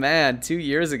young man 2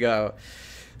 years ago?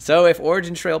 So if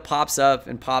Origin Trail pops up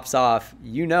and pops off,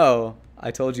 you know I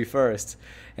told you first.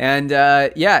 And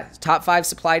yeah, top 5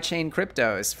 supply chain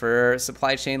cryptos for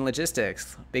supply chain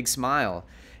logistics. Big smile.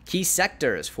 Key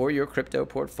sectors for your crypto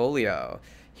portfolio.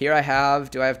 Here I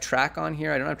have, do I have track on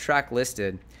here? I don't have track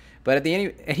listed. But at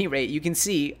any rate, you can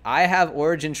see I have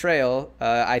Origin Trail.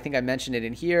 I think I mentioned it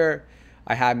in here.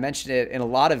 I have mentioned it in a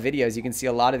lot of videos. You can see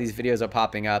a lot of these videos are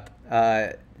popping up.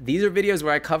 These are videos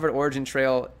where I covered Origin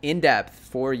Trail in depth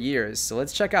for years. So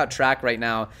let's check out Track right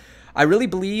now. I really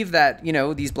believe that, you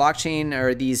know, these blockchain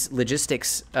or these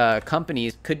logistics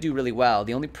companies could do really well.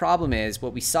 The only problem is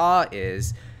what we saw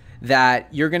is that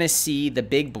you're going to see the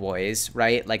big boys,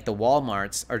 right? Like the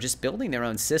Walmarts are just building their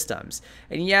own systems.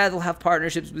 And yeah, they'll have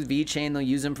partnerships with VeChain. They'll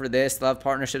use them for this. They'll have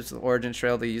partnerships with Origin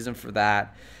Trail. They'll use them for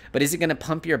that. But is it going to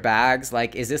pump your bags?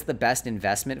 Like, is this the best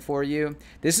investment for you?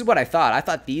 This is what I thought. I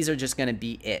thought these are just going to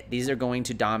be it. These are going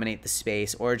to dominate the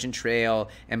space. Origin Trail,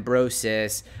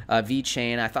 Ambrosis,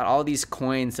 VeChain. I thought all these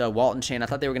coins, Walton Chain, I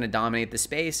thought they were going to dominate the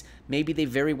space. Maybe they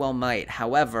very well might.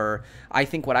 However, I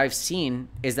think what I've seen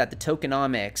is that the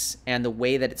tokenomics and the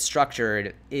way that it's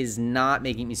structured is not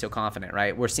making me so confident,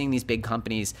 right? We're seeing these big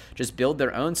companies just build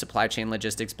their own supply chain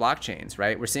logistics blockchains,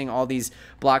 right? We're seeing all these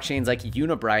blockchains like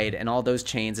Unibright and all those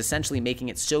chains essentially making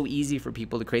it so easy for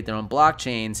people to create their own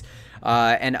blockchains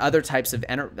and other types of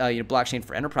blockchain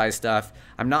for enterprise stuff.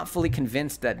 I'm not fully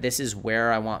convinced that this is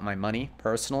where I want my money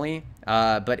personally.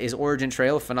 But is Origin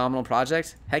Trail a phenomenal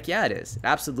project? Heck yeah, it is. It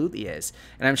absolutely is.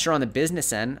 And I'm sure on the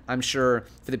business end, I'm sure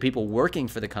for the people working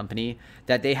for the company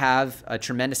that they have a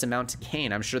tremendous amount to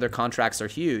gain. I'm sure their contracts are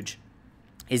huge.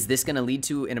 Is this going to lead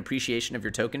to an appreciation of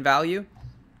your token value?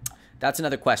 That's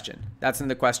another question.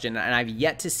 And I've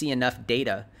yet to see enough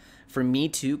data for me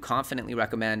to confidently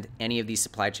recommend any of these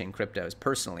supply chain cryptos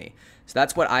personally. So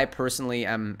that's what I personally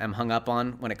am hung up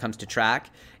on when it comes to Track,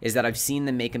 is that I've seen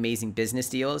them make amazing business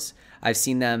deals. I've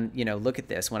seen them, you know, look at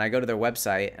this. When I go to their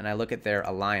website and I look at their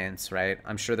alliance, right,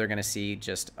 I'm sure they're going to see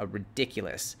just a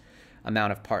ridiculous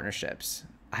amount of partnerships.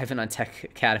 Ivan on Tech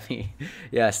Academy.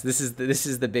 Yes, this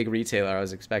is the big retailer I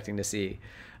was expecting to see.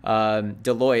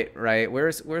 Deloitte, right?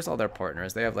 Where's all their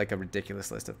partners? They have like a ridiculous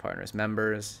list of partners.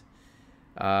 Members.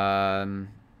 Is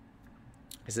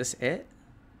this it?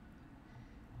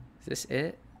 Is this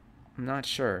it? I'm not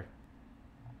sure.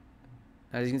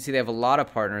 As you can see, they have a lot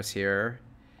of partners here,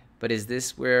 but is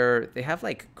this where they have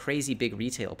like crazy big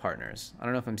retail partners? I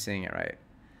don't know if I'm seeing it right.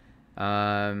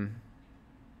 I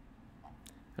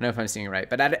don't know if I'm seeing it right,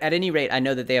 but at any rate, I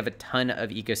know that they have a ton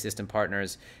of ecosystem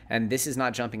partners, and this is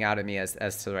not jumping out at me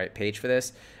as to the right page for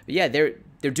this. But yeah,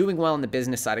 they're doing well on the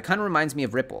business side. It kind of reminds me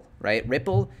of Ripple, right?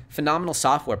 Ripple, phenomenal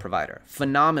software provider,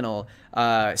 phenomenal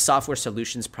software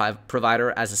solutions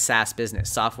provider as a SaaS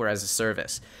business, software as a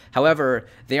service. However,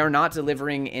 they are not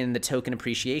delivering in the token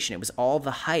appreciation. It was all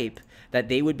the hype that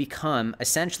they would become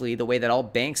essentially the way that all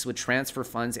banks would transfer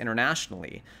funds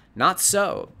internationally. Not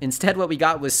so. Instead, what we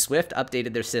got was Swift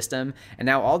updated their system, and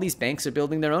now all these banks are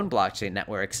building their own blockchain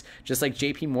networks, just like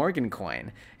JP Morgan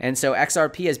Coin. And so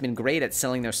XRP has been great at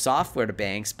selling their software to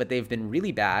banks, but they've been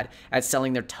really bad at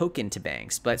selling their token to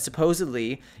banks. But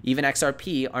supposedly, even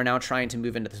XRP are now trying to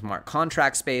move into the smart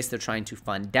contract space. They're trying to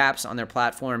fund dApps on their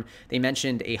platform. They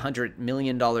mentioned a $100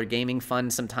 million gaming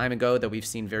fund some time ago, though we've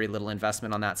seen very little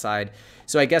investment on that side.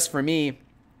 So I guess for me,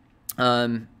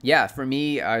 I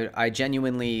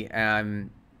genuinely am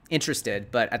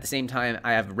interested, but at the same time,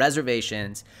 I have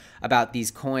reservations about these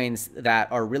coins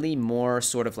that are really more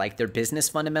sort of like their business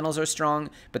fundamentals are strong,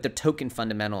 but their token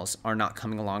fundamentals are not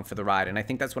coming along for the ride. And I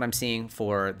think that's what I'm seeing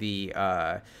for the,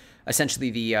 essentially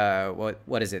the,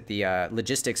 the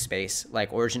logistics space,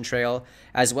 like Origin Trail,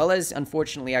 as well as,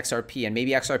 unfortunately, XRP. And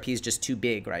maybe XRP is just too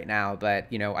big right now, but,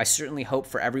 you know, I certainly hope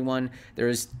for everyone.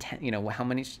 There's, how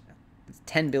many...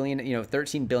 $10 billion,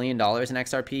 $13 billion in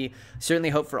XRP. Certainly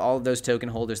hope for all of those token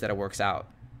holders that it works out.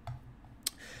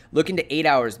 Look into 8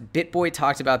 hours. BitBoy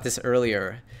talked about this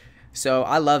earlier. So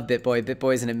I love BitBoy.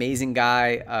 BitBoy is an amazing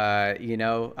guy.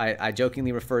 I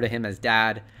jokingly refer to him as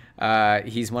Dad.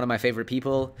 He's one of my favorite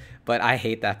people, but I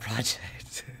hate that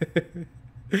project.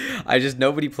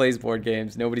 Nobody plays board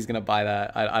games. Nobody's going to buy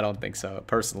that. I don't think so.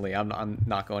 Personally, I'm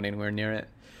not going anywhere near it.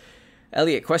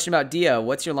 Elliot, question about DIA.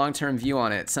 What's your long-term view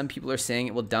on it? Some people are saying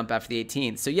it will dump after the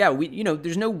 18th. So yeah,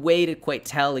 there's no way to quite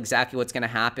tell exactly what's going to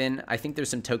happen. I think there's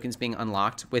some tokens being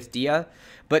unlocked with DIA,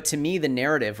 but to me, the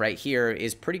narrative right here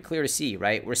is pretty clear to see,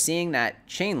 right? We're seeing that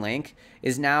Chainlink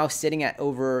is now sitting at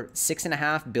over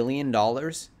 $6.5 billion,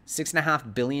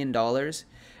 $6.5 billion.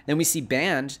 Then we see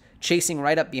Band chasing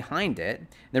right up behind it. And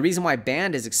the reason why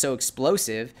Band is so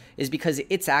explosive is because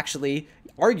it's actually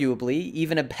arguably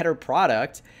even a better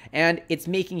product, and it's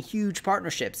making huge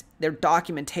partnerships. Their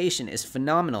documentation is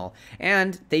phenomenal,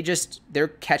 and they're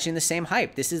catching the same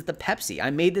hype. This is the Pepsi. I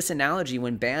made this analogy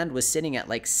when Band was sitting at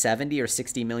like 70 or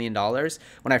 60 million dollars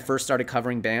when I first started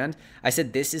covering Band. I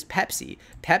said, this is Pepsi.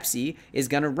 Pepsi is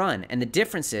going to run, and the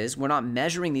difference is we're not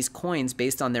measuring these coins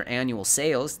based on their annual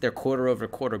sales, their quarter over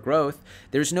quarter growth.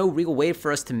 There's no real way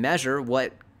for us to measure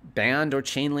what Band or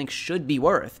Chainlink should be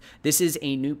worth. This is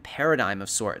a new paradigm of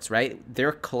sorts, right?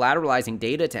 They're collateralizing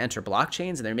data to enter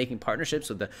blockchains, and they're making partnerships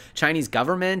with the Chinese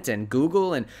government and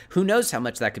Google, and who knows how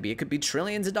much that could be. It could be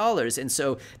trillions of dollars. And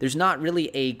so there's not really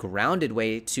a grounded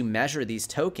way to measure these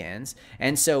tokens.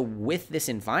 And so with this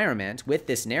environment, with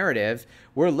this narrative,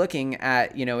 we're looking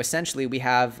at, essentially we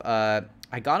have,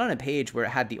 I got on a page where it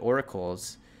had the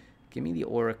oracles. Give me the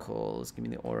oracles. Give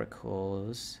me the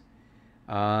oracles.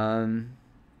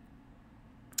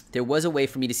 There was a way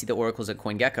for me to see the oracles at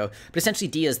CoinGecko, but essentially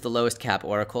DIA is the lowest cap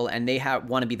oracle, and they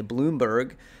want to be the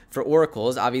Bloomberg for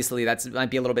oracles. Obviously, that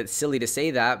might be a little bit silly to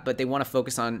say that, but they want to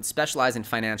focus on specializing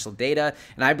financial data,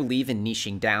 and I believe in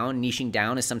niching down. Niching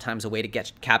down is sometimes a way to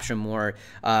capture more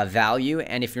value,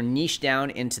 and if you're niche down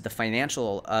into the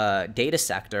financial data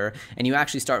sector and you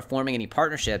actually start forming any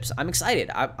partnerships, I'm excited.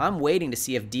 I'm waiting to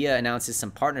see if DIA announces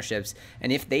some partnerships,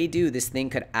 and if they do, this thing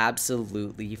could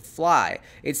absolutely fly.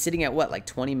 It's sitting at what, like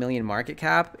 20 million market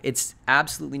cap? It's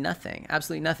absolutely nothing.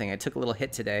 Absolutely nothing. I took a little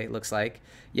hit today, it looks like.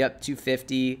 Yep,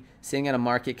 250, sitting at a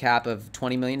market cap of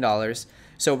 $20 million.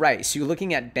 So, right, so you're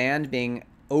looking at Band being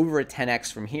over a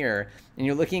 10x from here, and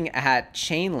you're looking at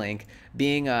Chainlink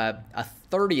being a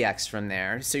 30x from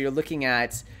there. So you're looking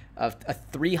at a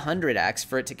 300x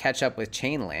for it to catch up with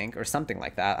Chainlink or something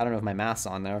like that. I don't know if my math's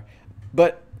on there.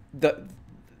 But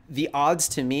the odds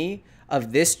to me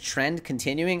of this trend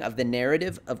continuing, of the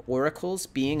narrative of oracles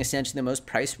being essentially the most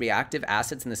price reactive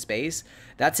assets in the space,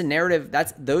 that's a narrative,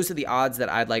 those are the odds that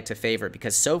I'd like to favor,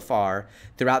 because so far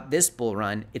throughout this bull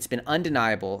run, it's been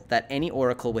undeniable that any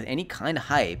oracle with any kind of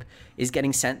hype is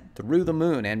getting sent through the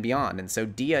moon and beyond. And so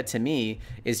DIA to me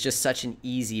is just such an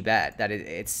easy bet that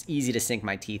it's easy to sink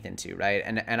my teeth into, right?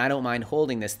 And I don't mind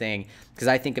holding this thing, because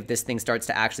I think if this thing starts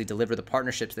to actually deliver the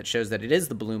partnerships that shows that it is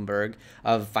the Bloomberg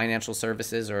of financial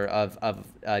services or of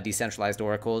decentralized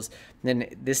oracles, then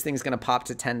this thing's going to pop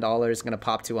to $10, going to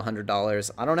pop to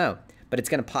 $100. I don't know, but it's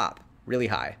going to pop really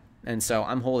high. And so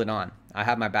I'm holding on. I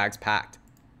have my bags packed.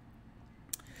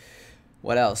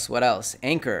 What else? What else?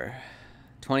 Anchor,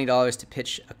 $20 to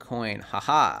pitch a coin.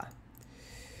 Haha.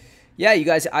 Yeah, you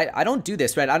guys, I don't do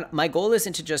this, right? My goal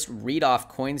isn't to just read off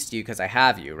coins to you because I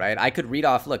have you, right? I could read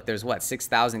off, look, there's what,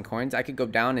 6,000 coins? I could go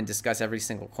down and discuss every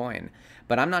single coin,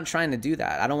 but I'm not trying to do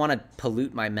that. I don't want to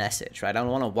pollute my message, right? I don't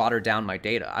want to water down my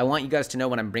data. I want you guys to know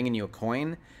when I'm bringing you a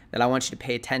coin that I want you to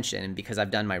pay attention because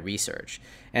I've done my research.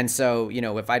 And so,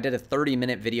 if I did a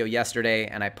 30-minute video yesterday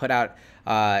and I put out,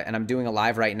 and I'm doing a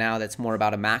live right now that's more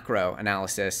about a macro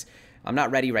analysis, I'm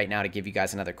not ready right now to give you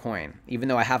guys another coin, even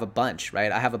though I have a bunch,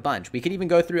 right? I have a bunch. We could even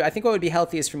go through, I think what would be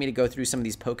healthy is for me to go through some of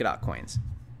these Polkadot coins.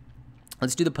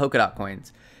 Let's do the Polkadot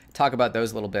coins, talk about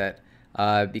those a little bit,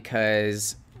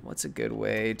 because what's a good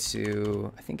way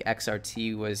to, I think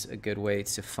XRT was a good way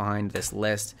to find this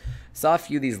list. Saw a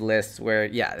few of these lists where,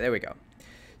 yeah, there we go.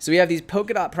 So we have these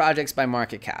Polkadot projects by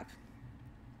market cap.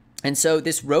 And so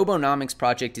this Robonomics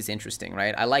project is interesting,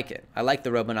 right? I like it. I like the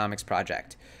Robonomics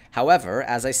project. However,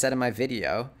 as I said in my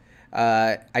video,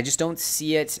 I just don't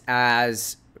see it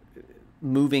as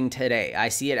moving today. I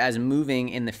see it as moving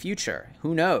in the future.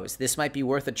 Who knows? This might be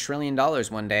worth $1 trillion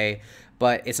one day,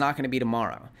 but it's not going to be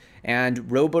tomorrow.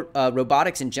 And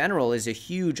robotics in general is a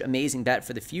huge, amazing bet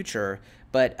for the future.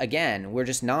 But again, we're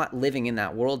just not living in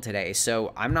that world today.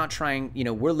 So I'm not trying,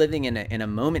 we're living in a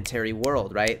momentary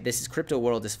world, right? This crypto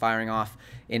world is firing off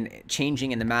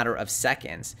changing in the matter of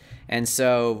seconds. And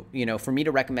so, for me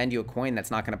to recommend you a coin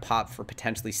that's not going to pop for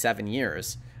potentially 7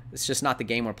 years, it's just not the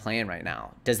game we're playing right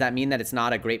now. Does that mean that it's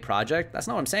not a great project? That's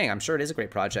not what I'm saying. I'm sure it is a great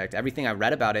project. Everything I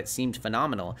read about it seemed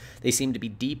phenomenal. They seem to be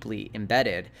deeply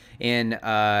embedded in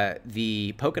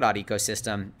the Polkadot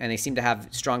ecosystem, and they seem to have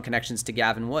strong connections to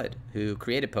Gavin Wood, who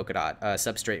created Polkadot,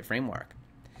 substrate framework.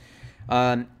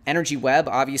 Energy Web,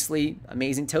 obviously,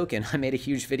 amazing token. I made a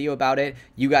huge video about it.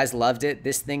 You guys loved it.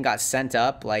 This thing got sent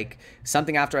up like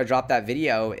something after I dropped that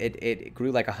video. It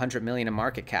grew like 100 million in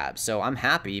market cap. So I'm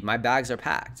happy. My bags are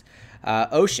packed.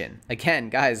 Ocean, again,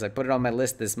 guys, I put it on my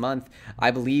list this month.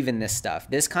 I believe in this stuff.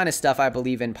 This kind of stuff I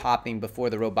believe in popping before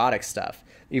the robotic stuff,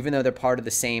 even though they're part of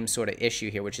the same sort of issue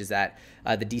here, which is that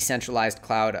the decentralized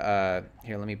cloud.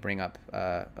 Here, let me bring up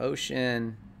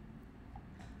Ocean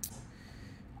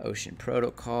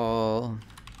Protocol.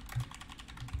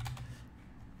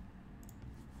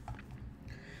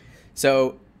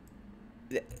 So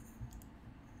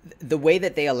the way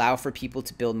that they allow for people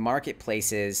to build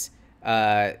marketplaces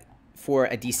for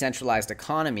a decentralized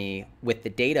economy with the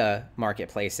data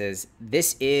marketplaces,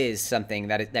 this is something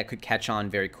that could catch on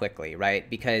very quickly, right?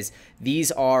 Because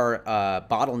these are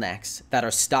bottlenecks that are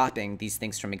stopping these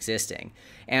things from existing.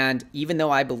 And even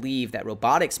though I believe that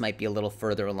robotics might be a little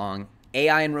further along,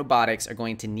 AI and robotics are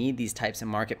going to need these types of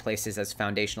marketplaces as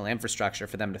foundational infrastructure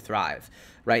for them to thrive,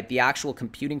 right? The actual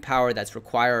computing power that's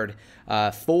required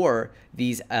for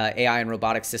these AI and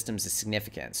robotic systems is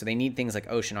significant. So they need things like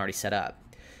Ocean already set up.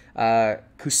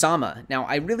 Kusama. Now,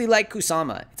 I really like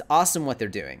Kusama. It's awesome what they're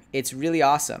doing. It's really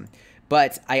awesome.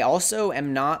 But I also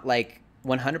am not like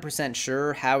 100%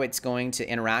 sure how it's going to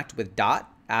interact with Dot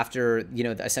after, you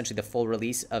know, essentially the full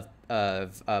release of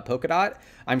Polkadot.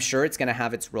 I'm sure it's going to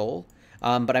have its role.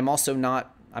 But I'm also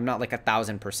not, I'm not like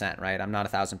 1,000%, right? I'm not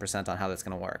 1,000% on how that's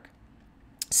going to work.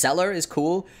 Seller is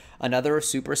cool. Another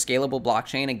super scalable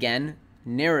blockchain. Again,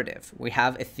 narrative. We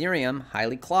have Ethereum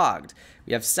highly clogged.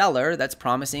 We have Seller that's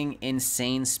promising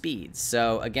insane speeds.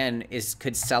 So again,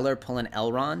 could Seller pull an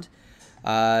Elrond?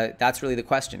 That's really the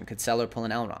question. Could Seller pull an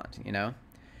Elrond, you know?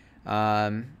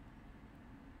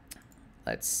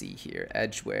 Let's see here.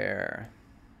 Edgeware.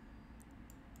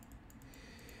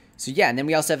 So yeah, and then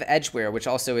we also have Edgeware, which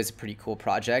also is a pretty cool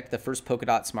project, the first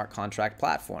Polkadot smart contract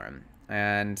platform.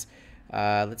 And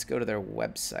let's go to their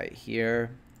website here.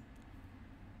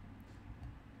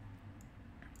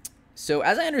 So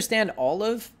as I understand, all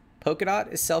of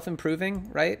Polkadot is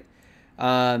self-improving, right?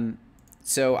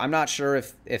 So I'm not sure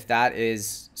if that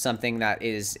is something that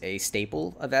is a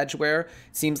staple of Edgeware.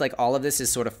 It seems like all of this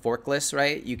is sort of forkless,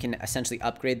 right? You can essentially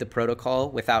upgrade the protocol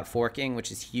without forking,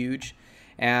 which is huge.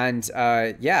 And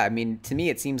yeah, I mean, to me,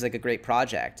 it seems like a great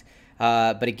project.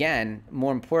 But again,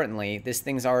 more importantly, this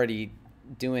thing's already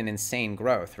doing insane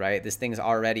growth, right? This thing's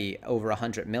already over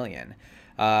 100 million.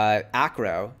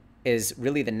 Acro is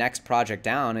really the next project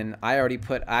down, and I already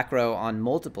put Acro on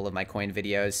multiple of my coin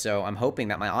videos, so I'm hoping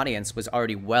that my audience was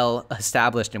already well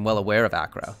established and well aware of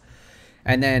Acro.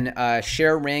 And then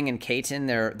Share Ring and Katen,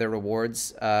 their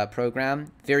rewards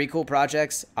program, very cool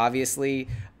projects, obviously,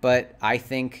 but I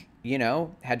think, you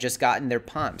know, had just gotten their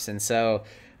pumps. And so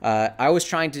I was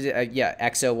trying to,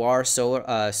 XOR,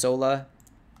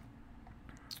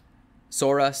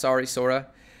 Sora.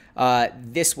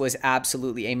 This was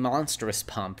absolutely a monstrous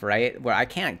pump, right? Where I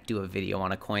can't do a video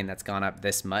on a coin that's gone up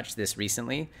this much this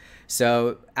recently.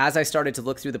 So as I started to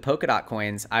look through the Polkadot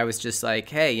coins, I was just like,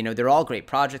 hey, you know, they're all great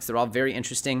projects. They're all very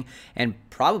interesting. And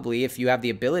probably if you have the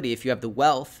ability, if you have the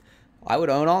wealth, I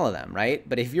would own all of them, right?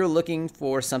 But if you're looking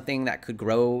for something that could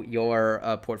grow your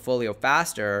portfolio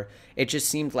faster, it just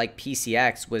seemed like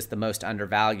PCX was the most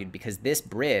undervalued, because this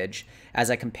bridge,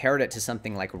 as I compared it to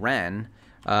something like Ren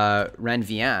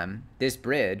VM, this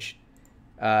bridge,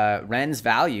 Ren's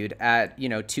valued at, you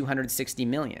know, 260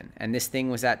 million, and this thing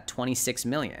was at 26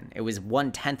 million. It was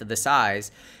 1/10 of the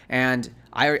size. And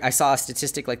I saw a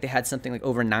statistic like they had something like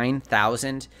over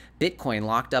 9,000 Bitcoin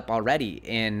locked up already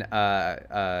in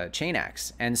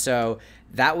ChainX. And so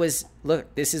that was,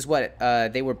 look, this is what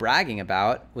they were bragging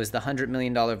about, was the $100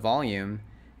 million volume.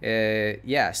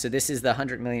 Yeah, so this is the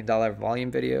 $100 million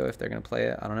volume video, if they're going to play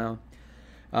it. I don't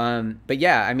know. But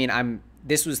yeah, I mean,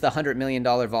 this was the $100 million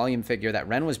volume figure that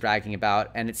Ren was bragging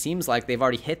about, and it seems like they've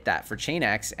already hit that for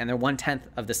ChainX, and they're 1/10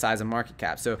 of the size of market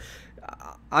cap. So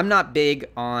I'm not big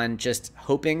on just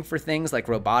hoping for things like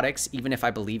robotics, even if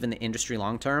I believe in the industry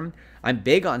long term. I'm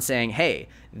big on saying, hey,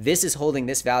 this is holding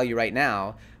this value right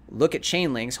now. Look at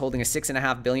Chainlink's holding a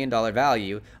 $6.5 billion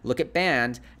value. Look at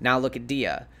Band. Now look at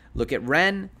Dia. Look at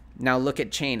Ren. Now look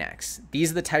at ChainX.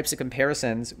 These are the types of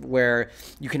comparisons where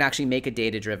you can actually make a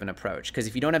data-driven approach. Because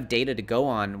if you don't have data to go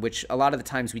on, which a lot of the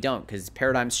times we don't, because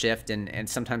paradigms shift and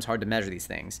sometimes hard to measure these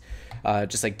things.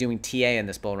 Just like doing TA in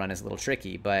this bull run is a little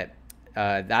tricky, but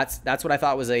that's what I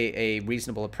thought was a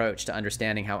reasonable approach to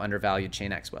understanding how undervalued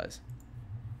ChainX was.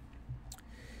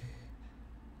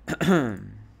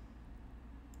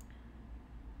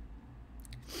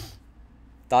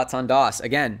 Thoughts on DOS?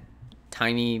 Again,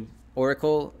 tiny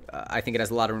Oracle. I think it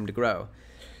has a lot of room to grow.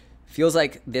 Feels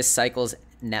like this cycle's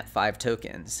net 5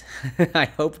 tokens. I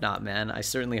hope not, man. I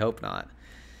certainly hope not.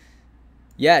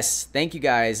 Yes, thank you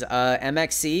guys.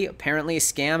 MXC, apparently a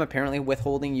scam, apparently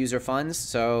withholding user funds.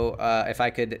 So if I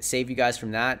could save you guys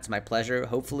from that, it's my pleasure.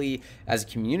 Hopefully, as a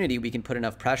community, we can put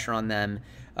enough pressure on them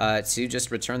to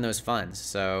just return those funds.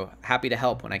 So happy to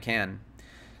help when I can.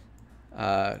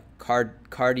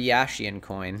 Kardashian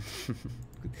coin.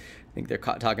 I think they're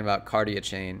talking about Cardia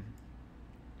Chain.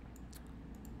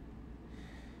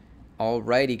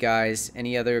 Alrighty, guys.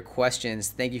 Any other questions?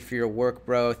 Thank you for your work,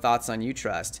 bro. Thoughts on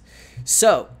EllioTrades?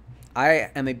 So,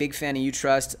 I am a big fan of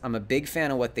EllioTrades. I'm a big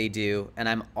fan of what they do, and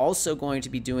I'm also going to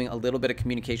be doing a little bit of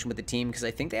communication with the team because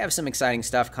I think they have some exciting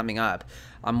stuff coming up.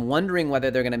 I'm wondering whether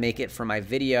they're going to make it for my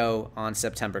video on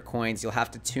September coins. You'll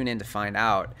have to tune in to find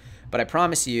out. But I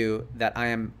promise you that I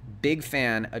am a big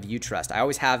fan of EllioTrades. I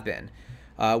always have been.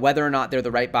 Whether or not they're the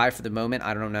right buy for the moment,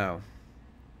 I don't know.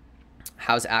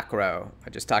 How's Acro?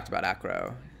 I just talked about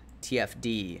Acro.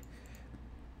 TFD.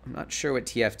 I'm not sure what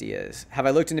TFD is. Have I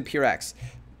looked into PureX?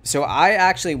 So I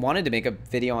actually wanted to make a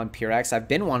video on PureX. I've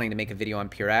been wanting to make a video on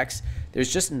PureX.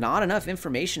 There's just not enough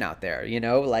information out there, you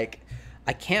know? Like,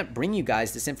 I can't bring you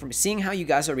guys this information. Seeing how you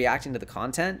guys are reacting to the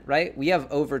content, right? We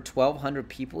have over 1,200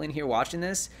 people in here watching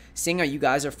this. Seeing how you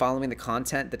guys are following the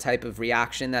content, the type of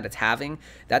reaction that it's having,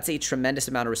 that's a tremendous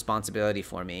amount of responsibility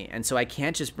for me. And so I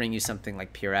can't just bring you something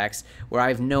like PureX where I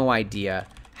have no idea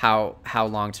how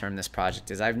long-term this project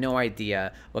is. I have no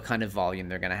idea what kind of volume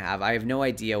they're going to have. I have no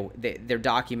idea. Their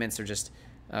documents are just,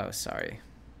 oh, sorry.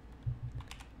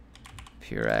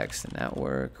 PureX, the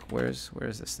network. Where's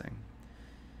this thing?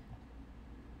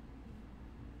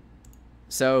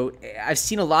 So I've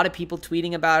seen a lot of people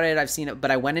tweeting about it. I've seen it,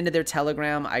 but I went into their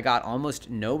Telegram. I got almost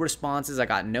no responses. I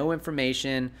got no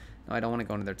information. No, I don't want to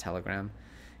go into their Telegram.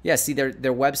 Yeah, see their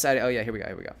website. Oh yeah, here we go.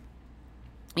 Here we go.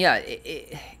 Yeah,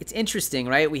 it's interesting,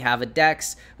 right? We have a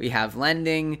DEX, we have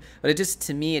lending, but it just,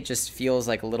 to me, it just feels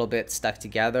like a little bit stuck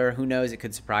together. Who knows? It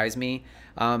could surprise me.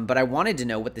 But I wanted to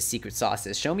know what the secret sauce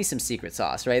is. Show me some secret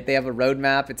sauce, right? They have a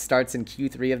roadmap. It starts in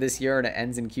Q3 of this year and it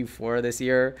ends in Q4 of this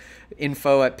year.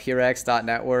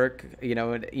 info@purex.network, you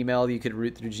know, an email you could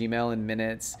route through Gmail in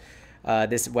minutes.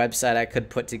 This website I could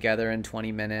put together in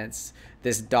 20 minutes.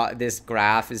 This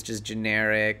graph is just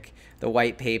generic. The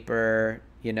white paper,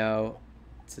 you know,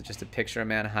 it's just a picture of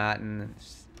Manhattan.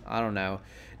 I don't know.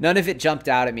 None of it jumped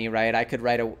out at me, right? I could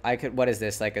what is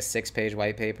this, like a 6-page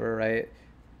white paper, right?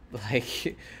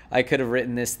 Like, I could have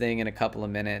written this thing in a couple of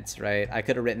minutes, right? I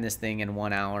could have written this thing in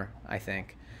 1 hour, I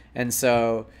think. And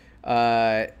so,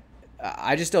 I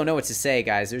just don't know what to say,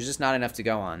 guys. There's just not enough to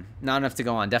go on. Not enough to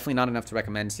go on. Definitely not enough to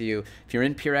recommend to you. If you're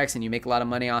in PureX and you make a lot of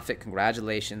money off it,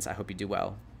 congratulations. I hope you do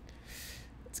well.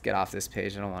 Let's get off this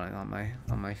page. I don't want it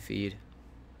on my feed.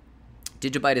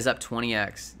 Digibyte is up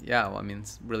 20x. Yeah, well, I mean,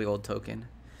 it's a really old token.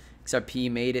 XRP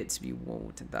made it to be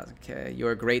 10,000K.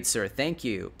 You're great, sir. Thank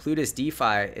you. Plutus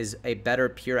DeFi is a better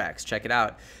PureX. Check it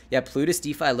out. Yeah, Plutus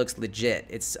DeFi looks legit.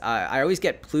 It's I always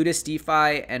get Plutus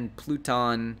DeFi and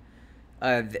Pluton.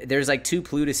 There's like 2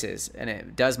 Plutuses, and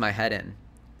it does my head in.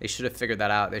 They should have figured that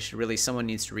out. They should really. Someone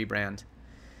needs to rebrand.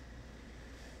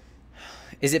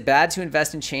 Is it bad to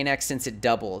invest in ChainX since it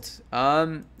doubled?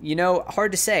 You know,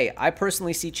 hard to say. I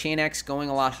personally see ChainX going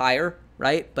a lot higher,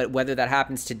 right? But whether that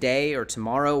happens today or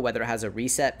tomorrow, whether it has a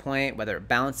reset point, whether it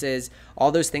bounces,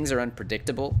 all those things are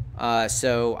unpredictable.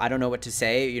 So I don't know what to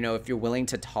say. You know, if you're willing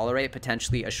to tolerate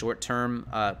potentially a short-term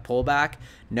pullback,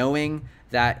 knowing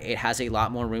that it has a lot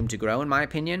more room to grow, in my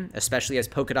opinion, especially as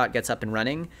Polkadot gets up and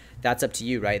running, that's up to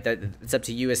you, right? It's up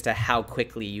to you as to how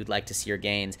quickly you'd like to see your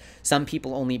gains. Some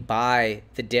people only buy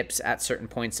the dips at certain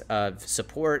points of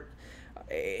support.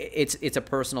 It's a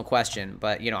personal question,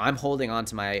 but you know, I'm holding on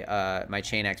to my my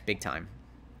ChainX big time.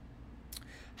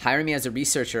 Hire me as a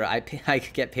researcher. I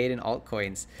could get paid in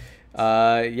altcoins.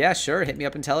 Yeah, sure. Hit me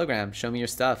up in Telegram. Show me your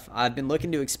stuff. I've been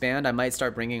looking to expand. I might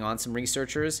start bringing on some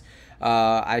researchers.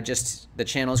 The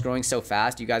channel is growing so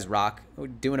fast. You guys rock. We're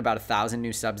doing about 1,000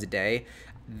 new subs a day.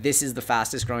 This is the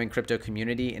fastest growing crypto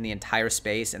community in the entire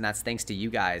space, and that's thanks to you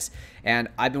guys. And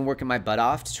I've been working my butt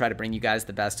off to try to bring you guys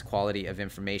the best quality of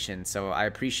information. So I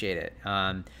appreciate it.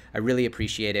 I really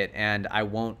appreciate it, and I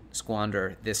won't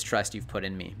squander this trust you've put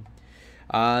in me.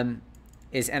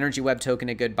 Is Energy Web token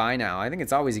a good buy now? I think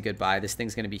it's always a good buy. This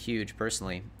thing's going to be huge,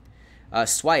 personally.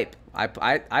 Swipe.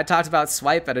 I talked about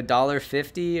Swipe at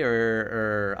 $1.50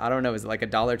 or I don't know, is it like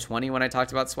 $1.20 when I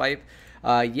talked about Swipe?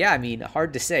 Yeah, I mean,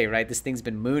 hard to say, right? This thing's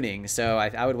been mooning, so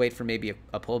I would wait for maybe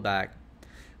a pullback.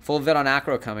 Full vid on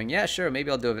Acro coming. Yeah, sure. Maybe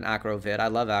I'll do an Acro vid. I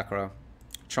love Acro.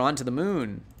 Tron to the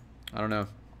moon. I don't know.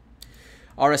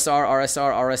 RSR,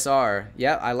 RSR, RSR.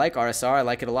 Yeah, I like RSR. I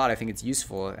like it a lot. I think it's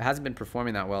useful. It hasn't been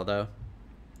performing that well, though.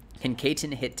 Can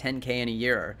Katon hit 10K in a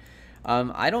year?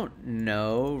 I don't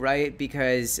know, right?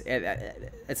 Because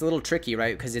it's a little tricky,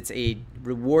 right? Because it's a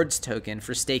rewards token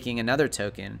for staking another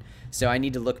token. So I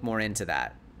need to look more into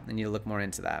that.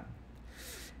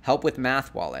 Help with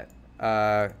Math Wallet.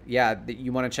 Yeah,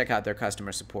 you want to check out their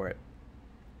customer support.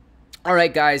 All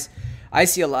right, guys. I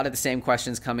see a lot of the same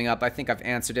questions coming up. I think I've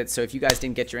answered it. So if you guys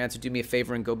didn't get your answer, do me a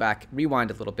favor and go back,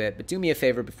 rewind a little bit. But do me a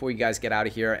favor before you guys get out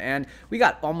of here. And we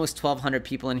got almost 1,200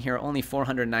 people in here, only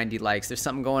 490 likes. There's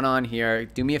something going on here.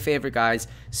 Do me a favor, guys.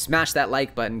 Smash that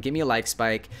like button. Give me a like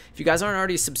spike. If you guys aren't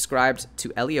already subscribed to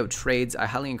EllioTrades, I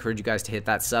highly encourage you guys to hit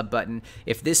that sub button.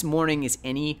 If this morning is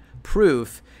any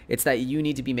proof, it's that you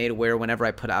need to be made aware whenever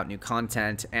I put out new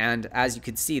content. And as you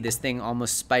could see, this thing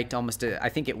almost spiked I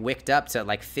think it wicked up to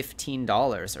like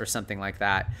 $15 or something like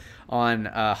that on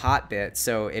Hotbit.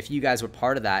 So if you guys were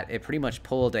part of that, it pretty much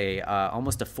pulled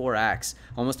almost a 4x,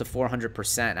 almost a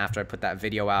 400% after I put that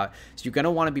video out. So you're going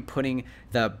to want to be putting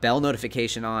the bell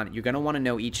notification on. You're going to want to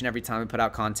know each and every time I put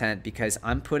out content, because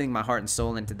I'm putting my heart and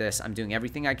soul into this. I'm doing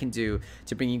everything I can do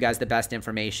to bring you guys the best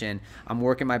information. I'm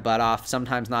working my butt off,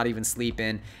 sometimes not even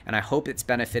sleeping, and I hope it's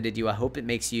benefited you. I hope it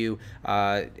makes you,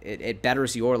 it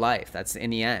betters your life. That's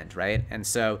in the end, right? And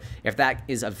so if that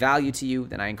is of value to you,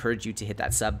 then I encourage you to hit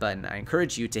that sub button. I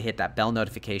encourage you to hit that bell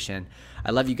notification. I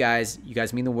love you guys. You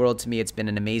guys mean the world to me. It's been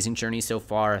an amazing journey so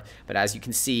far, but as you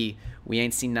can see, we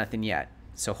ain't seen nothing yet.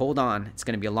 So hold on. It's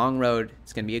going to be a long road.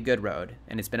 It's going to be a good road,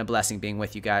 and it's been a blessing being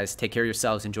with you guys. Take care of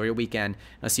yourselves. Enjoy your weekend.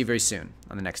 And I'll see you very soon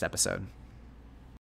on the next episode.